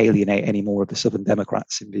alienate any more of the Southern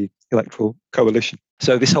Democrats in the electoral coalition.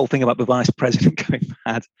 So this whole thing about the vice president going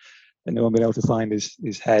mad and no one being able to find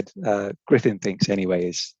his head, Griffin thinks anyway,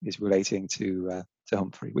 is relating to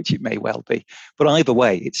Humphrey, which it may well be. But either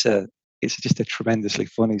way, it's just a tremendously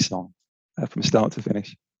funny song from start to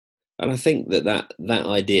finish. And I think that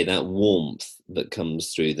idea, that warmth that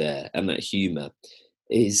comes through there, and that humour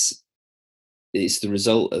is the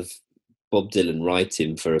result of Bob Dylan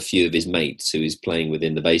writing for a few of his mates who he's playing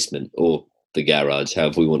within the basement or the garage,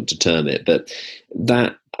 however we want to term it. But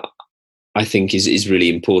that, I think, is really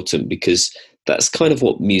important, because that's kind of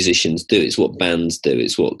what musicians do. It's what bands do.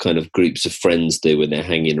 It's what kind of groups of friends do when they're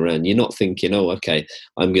hanging around. You're not thinking, oh, okay,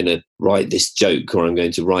 I'm going to write this joke, or I'm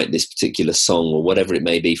going to write this particular song, or whatever it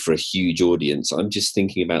may be, for a huge audience. I'm just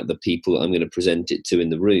thinking about the people I'm going to present it to in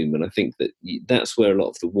the room. And I think that that's where a lot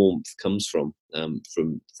of the warmth comes from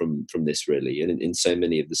this, really, and in so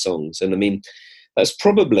many of the songs. And I mean, that's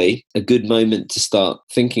probably a good moment to start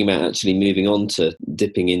thinking about actually moving on to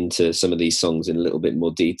dipping into some of these songs in a little bit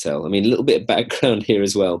more detail. I mean, a little bit of background here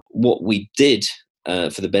as well. What we did,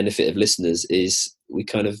 for the benefit of listeners, is we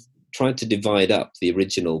kind of tried to divide up the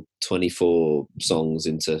original 24 songs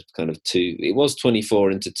into kind of two. It was 24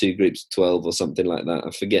 into two groups of 12 or something like that. I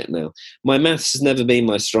forget now. My maths has never been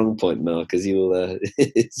my strong point, Mark, as you'll...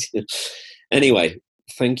 Anyway,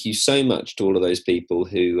 thank you so much to all of those people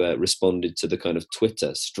who responded to the kind of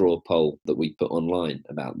Twitter straw poll that we put online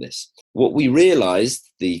about this. What we realised,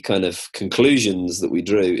 the kind of conclusions that we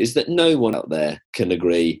drew, is that no one out there can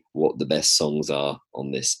agree what the best songs are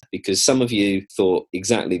on this, because some of you thought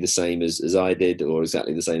exactly the same as I did, or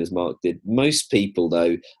exactly the same as Mark did. Most people,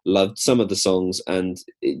 though, loved some of the songs, and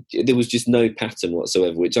there was just no pattern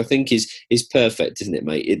whatsoever, which I think is perfect, isn't it,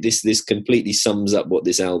 mate? This completely sums up what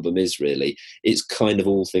this album is, really. It's kind of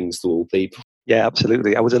all things to all people. Yeah,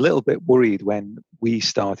 absolutely. I was a little bit worried when we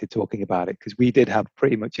started talking about it, because we did have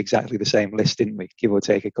pretty much exactly the same list, didn't we? Give or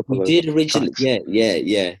take a couple of We did originally, tracks.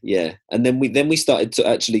 yeah. And then we started to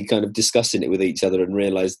actually kind of discussing it with each other and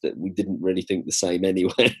realised that we didn't really think the same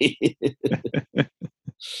anyway.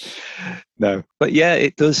 No, but yeah,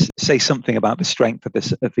 it does say something about the strength of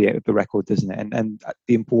the record, doesn't it? And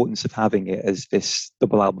the importance of having it as this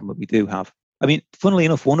double album that we do have. I mean, funnily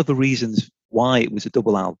enough, one of the reasons why it was a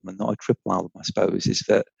double album and not a triple album, I suppose, is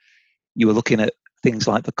that you were looking at things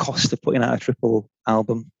like the cost of putting out a triple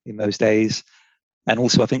album in those days, and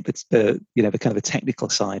also I think that's the kind of the technical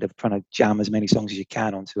side of trying to jam as many songs as you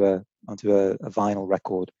can onto a vinyl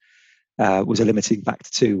record was a limiting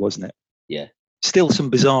factor too, wasn't it? Yeah. Still some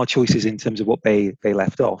bizarre choices in terms of what they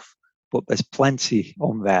left off, but there's plenty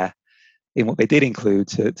on there in what they did include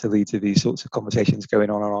to lead to these sorts of conversations going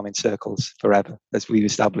on and on in circles forever, as we've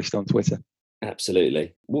established on Twitter.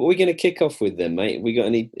 Absolutely. What are we going to kick off with then, mate?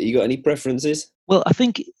 You got any preferences? Well, I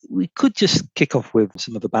think we could just kick off with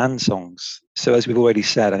some of the band songs. So as we've already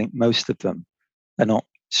said, I think most of them are not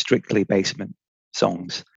strictly Basement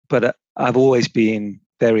songs, but I've always been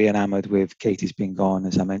very enamored with Katie's Been Gone,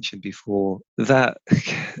 as I mentioned before. That,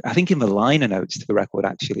 I think in the liner notes to the record,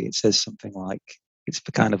 actually, it says something like, it's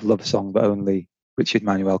the kind of love song that only Richard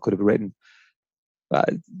Manuel could have written.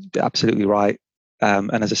 Absolutely right.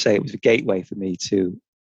 And as I say, it was a gateway for me to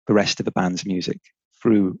the rest of the band's music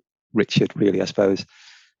through Richard, really, I suppose.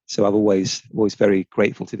 So I'm always very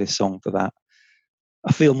grateful to this song for that.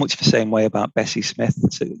 I feel much the same way about Bessie Smith.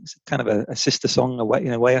 It's kind of a sister song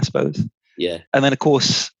in a way, I suppose. Yeah. And then, of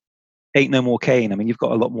course, Ain't No More Cain. I mean, you've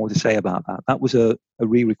got a lot more to say about that. That was a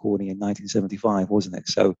re-recording in 1975, wasn't it?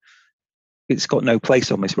 So it's got no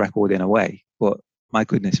place on this record in a way. But my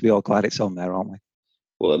goodness, we're all glad it's on there, aren't we?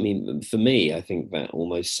 Well, I mean, for me, I think that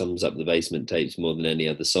almost sums up the Basement Tapes more than any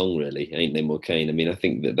other song, really. Ain't No More Cain. I mean, I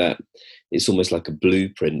think that it's almost like a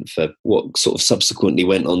blueprint for what sort of subsequently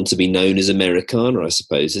went on to be known as Americana, I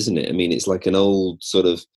suppose, isn't it? I mean, it's like an old sort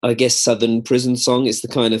of, I guess, Southern prison song. It's the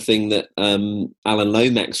kind of thing that Alan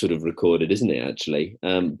Lomax would have recorded, isn't it, actually?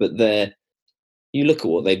 But you look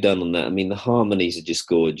at what they've done on that. I mean, the harmonies are just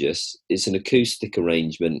gorgeous. It's an acoustic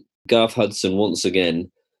arrangement. Garth Hudson, once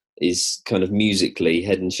again, is kind of musically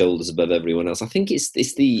head and shoulders above everyone else. I think it's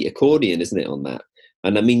the accordion, isn't it, on that?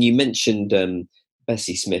 And I mean, you mentioned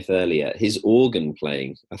Bessie Smith earlier. His organ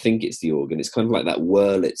playing, I think it's the organ. It's kind of like that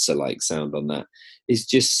Wurlitzer-like sound on that. It's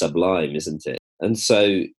just sublime, isn't it? And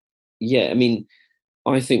so, yeah, I mean,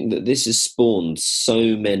 I think that this has spawned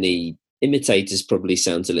so many imitators. Probably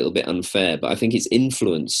sounds a little bit unfair, but I think it's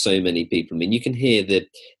influenced so many people. I mean, you can hear the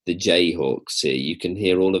Jayhawks here. You can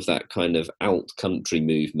hear all of that kind of alt country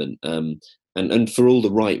movement, and for all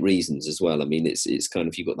the right reasons as well. I mean, it's kind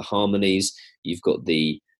of, you've got the harmonies, you've got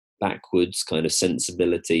the backwards kind of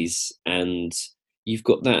sensibilities, and you've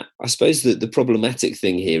got that. I suppose that the problematic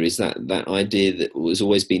thing here is that idea that was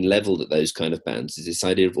always been levelled at those kind of bands is this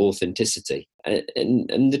idea of authenticity. And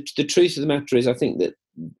the truth of the matter is, I think that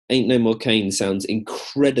Ain't No More Cain sounds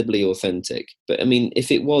incredibly authentic. But I mean,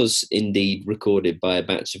 if it was indeed recorded by a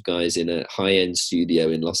batch of guys in a high-end studio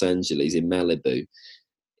in Los Angeles, in Malibu,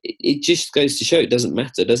 it just goes to show it doesn't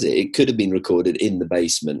matter, does it? It could have been recorded in the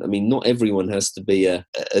basement. I mean, not everyone has to be a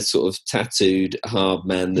sort of tattooed hard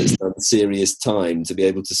man that's done serious time to be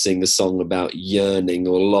able to sing a song about yearning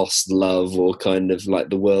or lost love or kind of like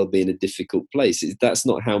the world being a difficult place. That's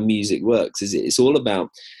not how music works, is it? It's all about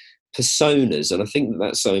personas, and I think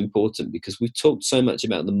that's so important, because we've talked so much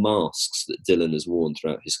about the masks that Dylan has worn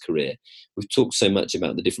throughout his career. We've talked so much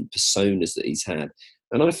about the different personas that he's had,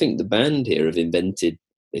 and I think the band here have invented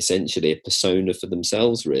essentially a persona for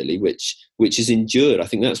themselves, really, which has endured. I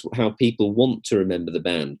think that's how people want to remember the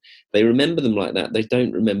band. They remember them like that. They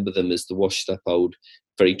don't remember them as the washed up old,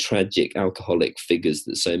 very tragic alcoholic figures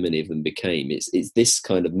that so many of them became. It's this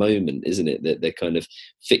kind of moment, isn't it, that they're kind of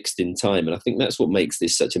fixed in time. And I think that's what makes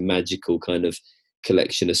this such a magical kind of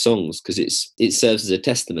collection of songs, because it serves as a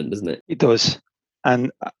testament, doesn't it? It does.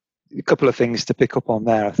 And a couple of things to pick up on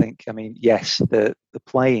there, I think. I mean, yes, the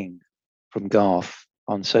playing from Garth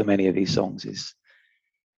on so many of these songs is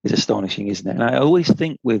astonishing, isn't it? And I always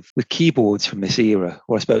think with keyboards from this era,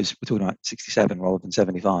 or I suppose we're talking about 67 rather than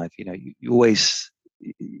 75, you always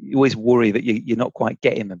worry that you're not quite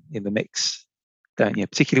getting them in the mix, don't you?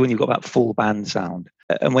 Particularly when you've got that full band sound.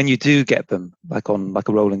 And when you do get them, like on like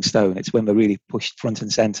a Rolling Stone, it's when they're really pushed front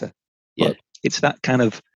and center. Yeah. But it's that kind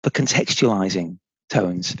of the contextualizing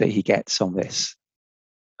tones that he gets on this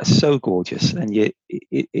are so gorgeous, and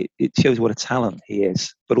it shows what a talent he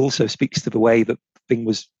is, but also speaks to the way that the thing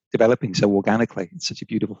was developing so organically. It's such a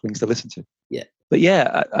beautiful thing to listen to. Yeah. But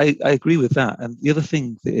yeah, I agree with that. And the other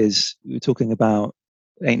thing that is, we were talking about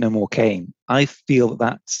Ain't No More Cain. I feel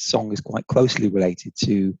that song is quite closely related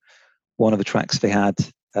to one of the tracks they had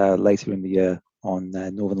later in the year on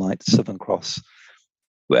Northern Lights, Southern Cross,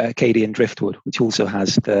 Acadian Driftwood, which also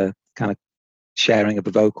has the kind of sharing of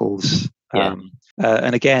the vocals. Yeah.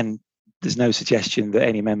 And again, there's no suggestion that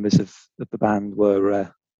any members of the band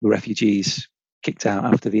were refugees kicked out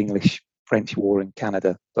after the English-French War in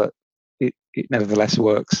Canada, but it nevertheless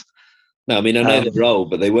works. No, I mean, I know they're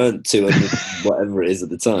old, but they weren't 200 whatever it is at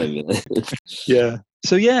the time. Yeah.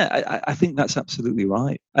 So yeah, I think that's absolutely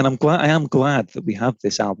right, and I am glad that we have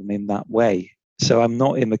this album in that way. So I'm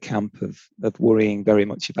not in the camp of worrying very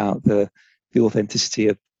much about the authenticity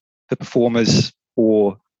of the performers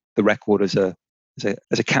or the record as a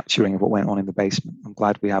capturing of what went on in the basement. I'm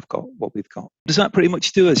glad we have got what we've got. Does that pretty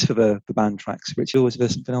much do us for the band tracks, Rich? Or was there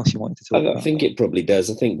something else you wanted to talk about? I think it probably does.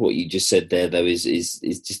 I think what you just said there, though, is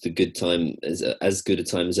just a good time, as good a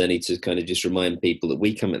time as any, to kind of just remind people that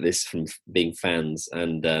we come at this from being fans,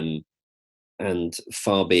 and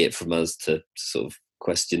far be it from us to sort of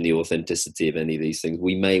question the authenticity of any of these things.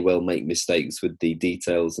 We may well make mistakes with the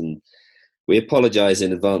details, and we apologise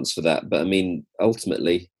in advance for that. But I mean,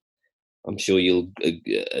 ultimately, I'm sure you'll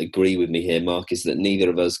agree with me here, Marcus, that neither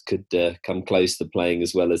of us could come close to playing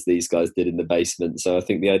as well as these guys did in the basement. So I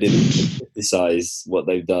think the idea to criticise what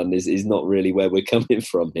they've done is not really where we're coming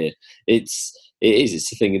from here. It's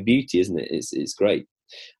a thing of beauty, isn't it? It's great.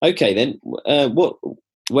 Okay, then,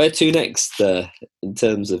 where to next in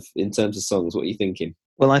terms of songs? What are you thinking?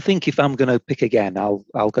 Well, I think if I'm going to pick again,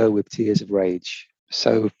 I'll go with Tears of Rage.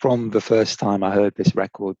 So from the first time I heard this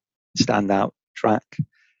record, standout track.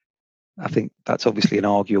 I think that's obviously an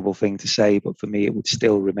arguable thing to say, but for me, it would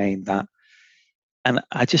still remain that. And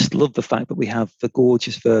I just love the fact that we have the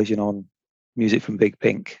gorgeous version on Music from Big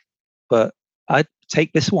Pink. But I'd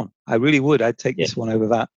take this one. I really would. I'd take this one over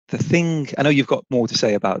that. The thing, I know you've got more to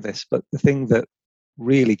say about this, but the thing that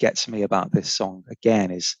really gets me about this song,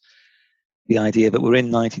 again, is the idea that we're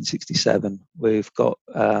in 1967. We've got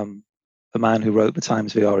the man who wrote The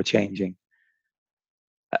Times We Are A-Changing.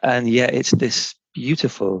 And yet it's this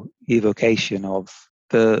beautiful evocation of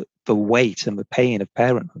the weight and the pain of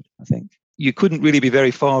parenthood. I think you couldn't really be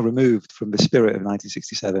very far removed from the spirit of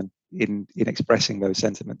 1967 in expressing those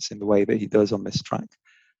sentiments in the way that he does on this track.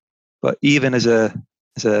 But even as a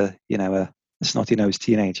snotty-nosed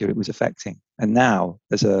teenager, it was affecting. And now,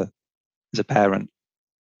 as a parent,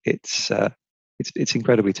 it's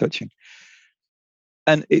incredibly touching.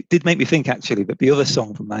 And it did make me think, actually, that the other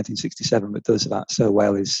song from 1967 that does that so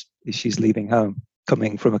well is She's Leaving Home,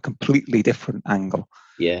 coming from a completely different angle.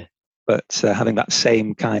 Yeah. But having that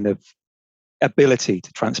same kind of ability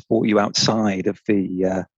to transport you outside of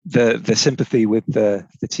the sympathy with the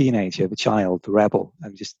teenager, the child, the rebel,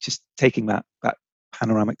 and just taking that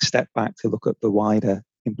panoramic step back to look at the wider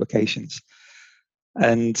implications.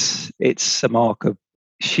 And it's a mark of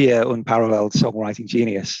sheer unparalleled songwriting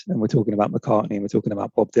genius. And we're talking about McCartney and we're talking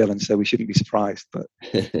about Bob Dylan, so we shouldn't be surprised. But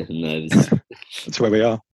no, that's where we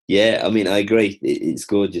are. Yeah, I mean, I agree. It's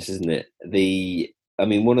gorgeous, isn't it?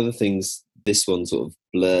 One of the things, this one sort of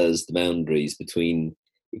blurs the boundaries between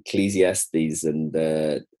Ecclesiastes and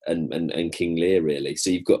King Lear, really.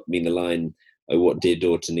 So you've got, the line, "Oh, what dear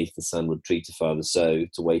daughter 'neath the sun would treat a father so,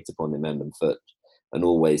 to wait upon him hand and foot, and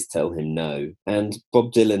always tell him no." And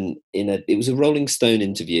Bob Dylan, it was a Rolling Stone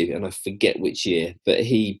interview, and I forget which year, but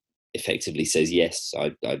he effectively says, yes,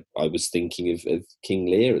 I was thinking of King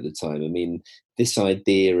Lear at the time. I mean, this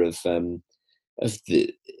idea of the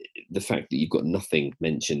fact that you've got nothing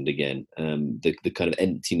mentioned again, the kind of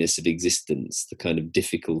emptiness of existence, the kind of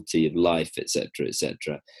difficulty of life, etc.,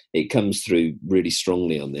 etc. It comes through really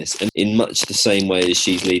strongly on this, and in much the same way as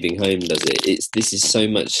She's Leaving Home does it. This is so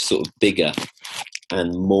much sort of bigger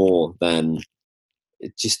and more than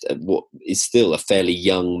just what is still a fairly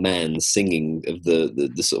young man singing of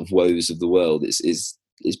the sort of woes of the world. It's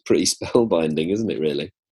is pretty spellbinding, isn't it?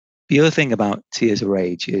 Really. The other thing about Tears of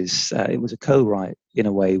Rage is it was a co-write in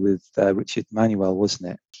a way with Richard Manuel,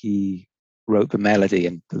 wasn't it? He wrote the melody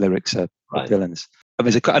and the lyrics are Bob Dylan's.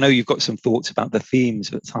 I know you've got some thoughts about the themes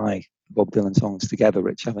that tie Bob Dylan songs together,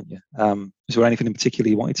 Rich, haven't you? Is there anything in particular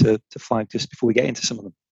you wanted to flag just before we get into some of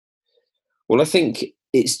them? Well, I think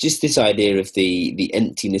it's just this idea of the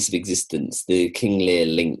emptiness of existence, the King Lear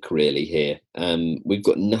link really here. We've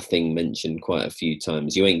got nothing mentioned quite a few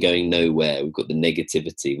times. You ain't going nowhere. We've got the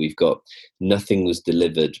negativity. We've got nothing was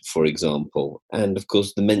delivered, for example. And of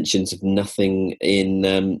course, the mentions of nothing in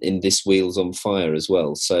This Wheel's on Fire as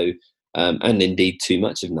well. So, and indeed too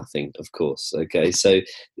much of nothing, of course. Okay, so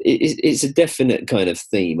it's a definite kind of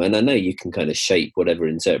theme. And I know you can kind of shape whatever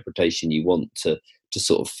interpretation you want to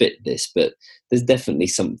sort of fit this, but there's definitely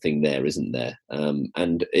something there, isn't there?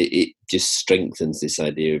 And it just strengthens this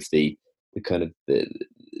idea of the kind of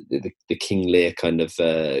the King Lear kind of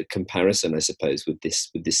comparison, I suppose, with this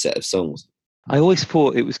set of songs. I always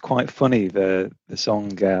thought it was quite funny, the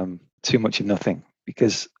song Too Much of Nothing,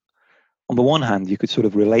 because on the one hand you could sort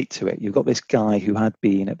of relate to it. You've got this guy who had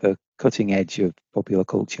been at the cutting edge of popular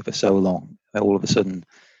culture for so long, all of a sudden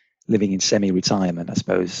living in semi-retirement, I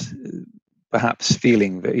suppose, perhaps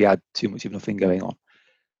feeling that he had too much of nothing going on.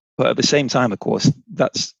 But at the same time, of course,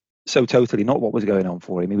 that's so totally not what was going on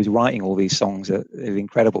for him. He was writing all these songs at an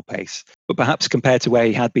incredible pace. But perhaps compared to where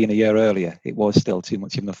he had been a year earlier, it was still too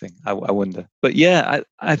much of nothing, I wonder. But yeah,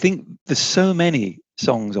 I think there's so many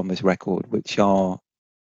songs on this record which are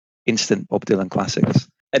instant Bob Dylan classics.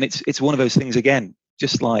 And it's one of those things, again,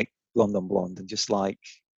 just like Blonde on Blonde and just like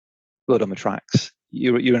Blood on the Tracks,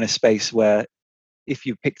 you're in a space where if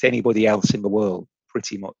you picked anybody else in the world,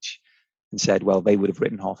 pretty much, and said, well, they would have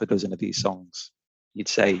written half a dozen of these songs, you'd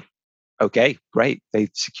say, okay, great,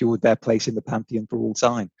 they've secured their place in the pantheon for all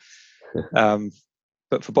time.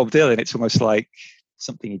 But for Bob Dylan, it's almost like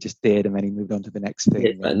something he just did and then he moved on to the next thing.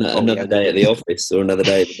 Yeah, another day at the office or another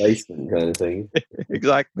day at the basement kind of thing.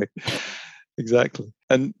 Exactly.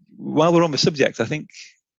 And while we're on the subject, I think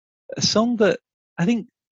a song that I think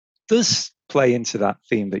does play into that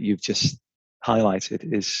theme that you've just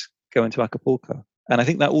highlighted is Going to Acapulco. And I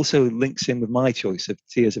think that also links in with my choice of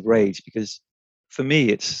Tears of Rage, because for me,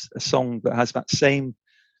 it's a song that has that same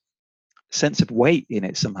sense of weight in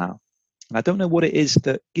it somehow. And I don't know what it is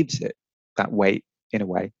that gives it that weight in a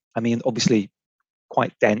way. I mean, obviously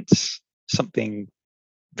quite dense, something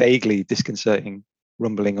vaguely disconcerting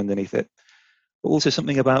rumbling underneath it, but also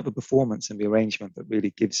something about the performance and the arrangement that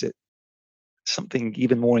really gives it something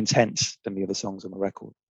even more intense than the other songs on the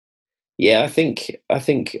record. Yeah, I think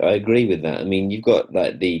I agree with that. I mean, you've got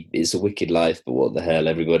like It's a Wicked Life, but what the hell?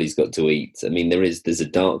 Everybody's got to eat. I mean, there's a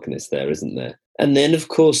darkness there, isn't there? And then, of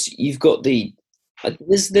course, you've got there's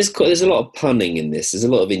a lot of punning in this. There's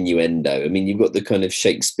a lot of innuendo. I mean, you've got the kind of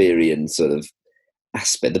Shakespearean sort of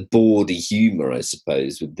aspect, the bawdy humour, I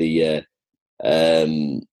suppose, with the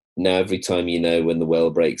now every time when the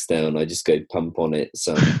well breaks down, I just go pump on it,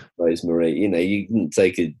 son, Rosemary. You can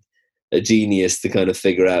take a genius to kind of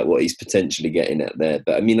figure out what he's potentially getting at there.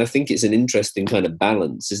 But I mean, I think it's an interesting kind of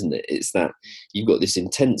balance, isn't it? It's that you've got this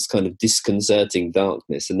intense kind of disconcerting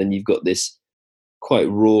darkness, and then you've got this quite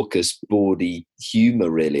raucous, bawdy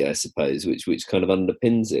humour, really, I suppose, which kind of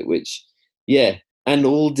underpins it, and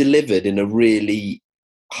all delivered in a really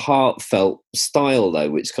heartfelt style, though,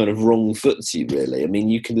 which kind of wrong foots you, really. I mean,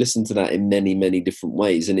 you can listen to that in many, many different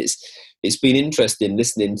ways, and it's been interesting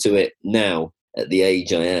listening to it now at the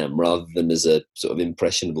age I am, rather than as a sort of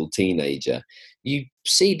impressionable teenager. You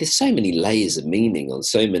see there's so many layers of meaning on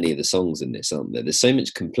so many of the songs in this, aren't there? There's so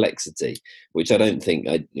much complexity, which I don't think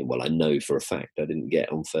I know for a fact I didn't get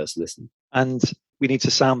on first listen. And we need to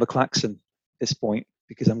sound the klaxon at this point,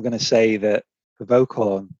 because I'm going to say that the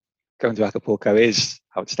vocal on Going to Acapulco is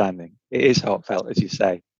outstanding. It is heartfelt, as you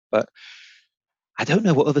say, but I don't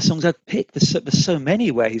know what other songs I'd pick. There's so many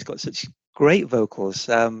where he's got such great vocals.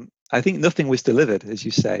 I think Nothing Was Delivered, as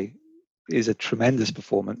you say, is a tremendous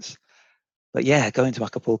performance. But yeah, Going to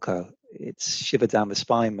Acapulco, it's shiver down the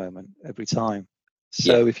spine moment every time.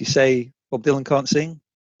 So If you say Bob Dylan can't sing,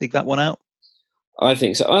 dig that one out. I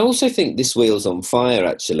think so. I also think This Wheel's on Fire,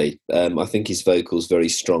 actually. I think his vocal's very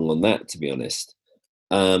strong on that, to be honest.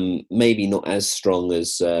 Maybe not as strong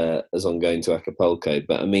as on Going to Acapulco,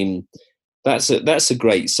 but I mean, that's a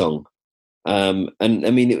great song. And I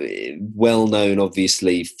mean, well known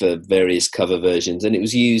obviously for various cover versions, and it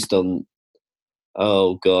was used on,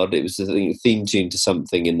 oh god, it was a theme tune to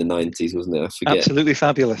something in the 90s, wasn't it? I forget. Absolutely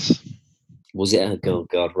Fabulous. Was it? Oh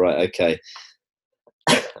god, right, okay.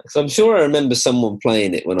 So I'm sure I remember someone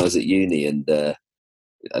playing it when I was at uni, and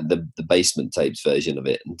the Basement Tapes version of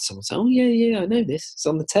it, and someone said, "Oh yeah, I know this. It's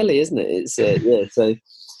on the telly, isn't it?" It's yeah. So,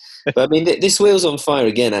 but I mean, this Wheels on Fire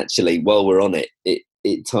again. Actually, while we're on it,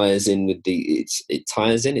 it ties in with it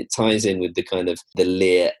ties in with the kind of the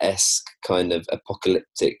Lear-esque kind of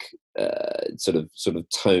apocalyptic sort of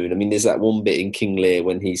tone. I mean, there's that one bit in King Lear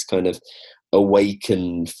when he's kind of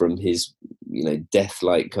awakened from his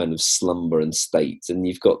death-like kind of slumber and state, and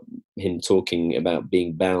you've got him talking about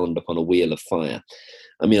being bound upon a wheel of fire.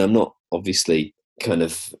 I mean, I'm not obviously kind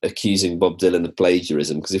of accusing Bob Dylan of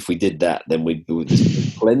plagiarism, because if we did that, then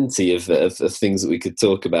there's plenty of things that we could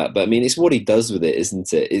talk about. But I mean, it's what he does with it,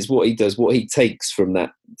 isn't it? It's what he does, what he takes from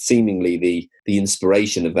that, seemingly the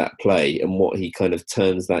inspiration of that play, and what he kind of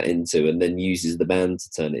turns that into, and then uses the band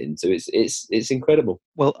to turn it into. It's incredible.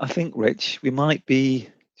 Well, I think, Rich, we might be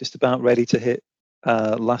just about ready to hit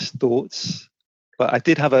last thoughts. But I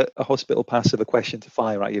did have a hospital pass of a question to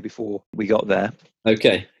fire at you before we got there.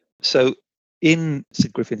 Okay. So in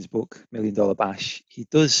Sid Griffin's book, Million Dollar Bash, he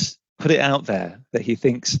does put it out there that he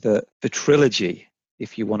thinks that the trilogy,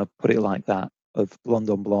 if you want to put it like that, of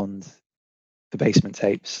Blonde on Blonde, The Basement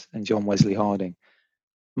Tapes, and John Wesley Harding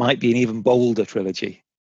might be an even bolder trilogy,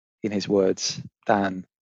 in his words, than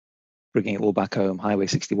Bringing It All Back Home, Highway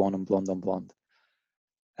 61, and Blonde on Blonde.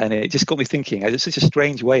 And it just got me thinking. It's such a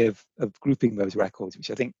strange way of grouping those records,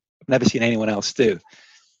 which I think I've never seen anyone else do.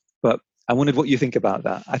 But I wondered what you think about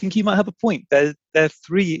that. I think you might have a point. They're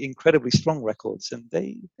three incredibly strong records, and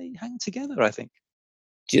they hang together, I think.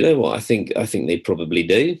 Do you know what? I think they probably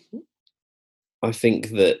do. I think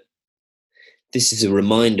that this is a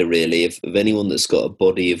reminder, really, of anyone that's got a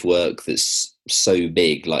body of work that's so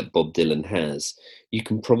big, like Bob Dylan has. You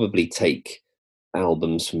can probably take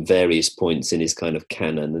albums from various points in his kind of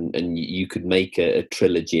canon, and you could make a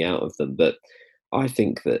trilogy out of them. But I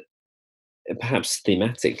think that perhaps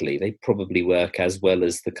thematically they probably work as well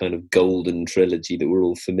as the kind of golden trilogy that we're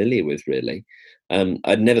all familiar with, really.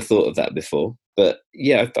 I'd never thought of that before, but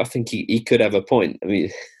yeah, I think he could have a point. I mean,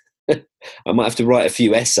 I might have to write a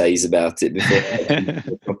few essays about it before I get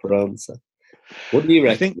a proper answer. What do you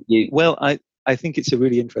reckon? I think it's a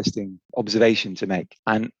really interesting observation to make,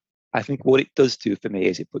 and I think what it does do for me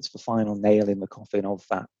is it puts the final nail in the coffin of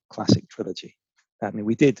that classic trilogy. I mean,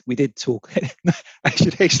 we did talk. I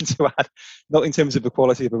should hasten to add, not in terms of the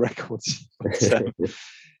quality of the records, but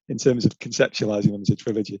in terms of conceptualizing them as a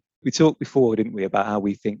trilogy. We talked before, didn't we, about how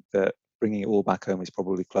we think that Bringing It All Back Home is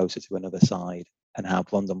probably closer to Another Side, and how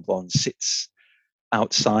Blonde on Blonde sits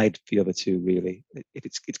outside the other two. Really,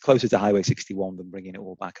 it's closer to Highway 61 than Bringing It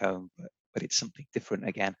All Back Home, but it's something different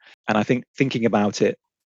again. And I think thinking about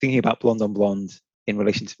Blonde on Blonde in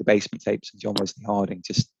relation to the Basement Tapes and John Wesley Harding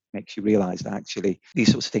just makes you realize that actually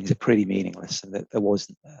these sorts of things are pretty meaningless, and that there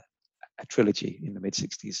wasn't a trilogy in the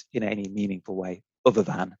mid-60s in any meaningful way, other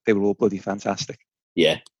than they were all bloody fantastic.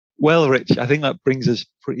 Yeah. Well, Rich, I think that brings us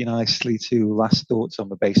pretty nicely to last thoughts on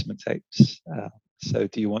the Basement Tapes. So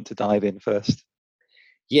do you want to dive in first?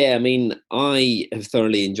 Yeah, I mean, I have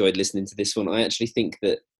thoroughly enjoyed listening to this one. I actually think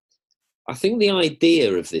the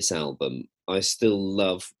idea of this album I still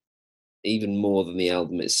love even more than the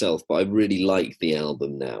album itself, but I really like the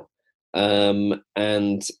album now.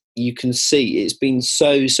 And you can see it's been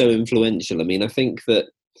so influential. I mean, I think that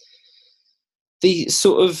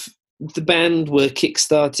the band were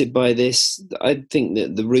kick-started by this. I think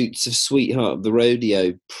that the roots of Sweetheart of the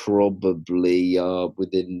Rodeo probably are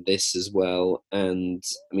within this as well. And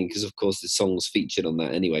I mean, because of course the song's featured on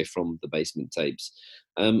that anyway from the Basement Tapes.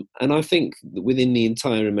 And I think that within the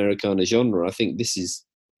entire Americana genre, I think this is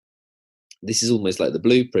almost like the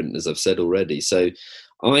blueprint, as I've said already. So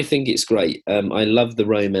I think it's great. I love the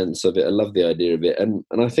romance of it. I love the idea of it. And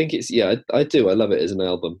I think I do. I love it as an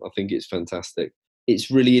album. I think it's fantastic.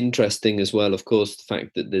 It's really interesting as well, of course, the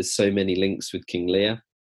fact that there's so many links with King Lear.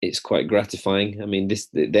 It's quite gratifying. I mean,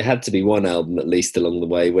 there had to be one album at least along the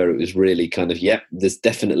way where it was really kind of, there's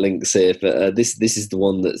definite links here. But this is the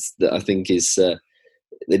one that I think is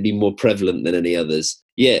they'd be more prevalent than any others.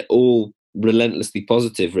 Yeah, all relentlessly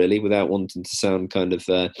positive, really, without wanting to sound kind of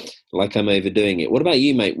like I'm overdoing it. What about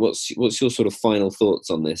you, mate? What's your sort of final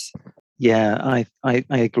thoughts on this? Yeah, I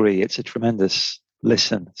agree. It's a tremendous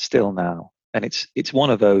listen still now. And it's one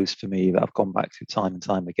of those for me that I've gone back to time and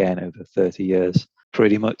time again over 30 years,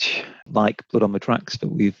 pretty much like Blood on the Tracks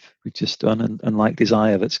that we've just done, and like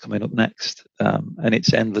Desire that's coming up next. And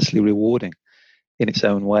it's endlessly rewarding in its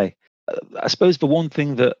own way. I suppose the one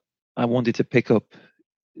thing that I wanted to pick up,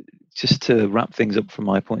 just to wrap things up from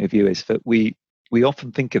my point of view, is that we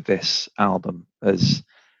often think of this album as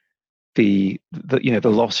the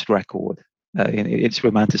lost record. It's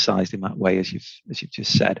romanticized in that way, as you've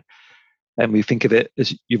just said. And we think of it,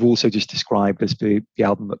 as you've also just described, as the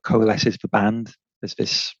album that coalesces the band as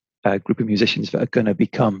this group of musicians that are going to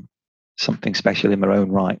become something special in their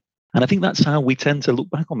own right. And I think that's how we tend to look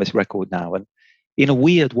back on this record now. And in a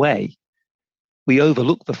weird way, we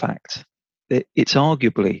overlook the fact that it's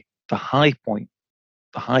arguably the high point,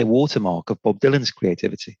 the high watermark of Bob Dylan's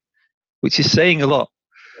creativity, which is saying a lot.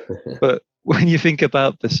 But when you think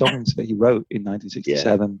about the songs that he wrote in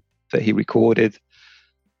 1967, that he recorded,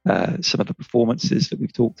 some of the performances that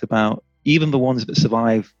we've talked about, even the ones that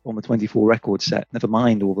survive on the 24 record set, never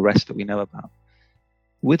mind all the rest that we know about.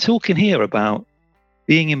 We're talking here about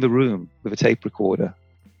being in the room with a tape recorder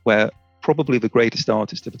where probably the greatest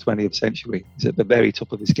artist of the 20th century is at the very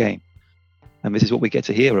top of his game. And this is what we get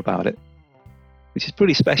to hear about it, which is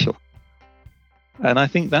pretty special. And I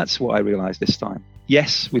think that's what I realized this time.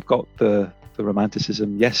 Yes, we've got the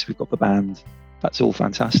romanticism. Yes, we've got the band. That's all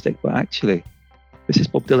fantastic. But actually, this is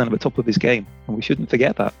Bob Dylan at the top of his game, and we shouldn't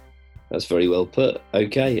forget that. That's very well put.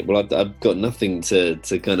 Okay, well, I've got nothing to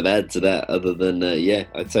kind of add to that other than, I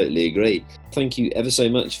totally agree. Thank you ever so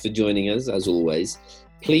much for joining us, as always.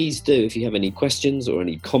 Please do, if you have any questions or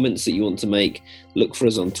any comments that you want to make, look for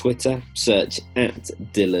us on Twitter, search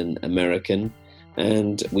 @DylanAmerican,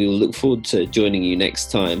 and we will look forward to joining you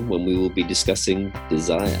next time when we will be discussing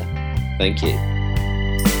Desire. Thank you.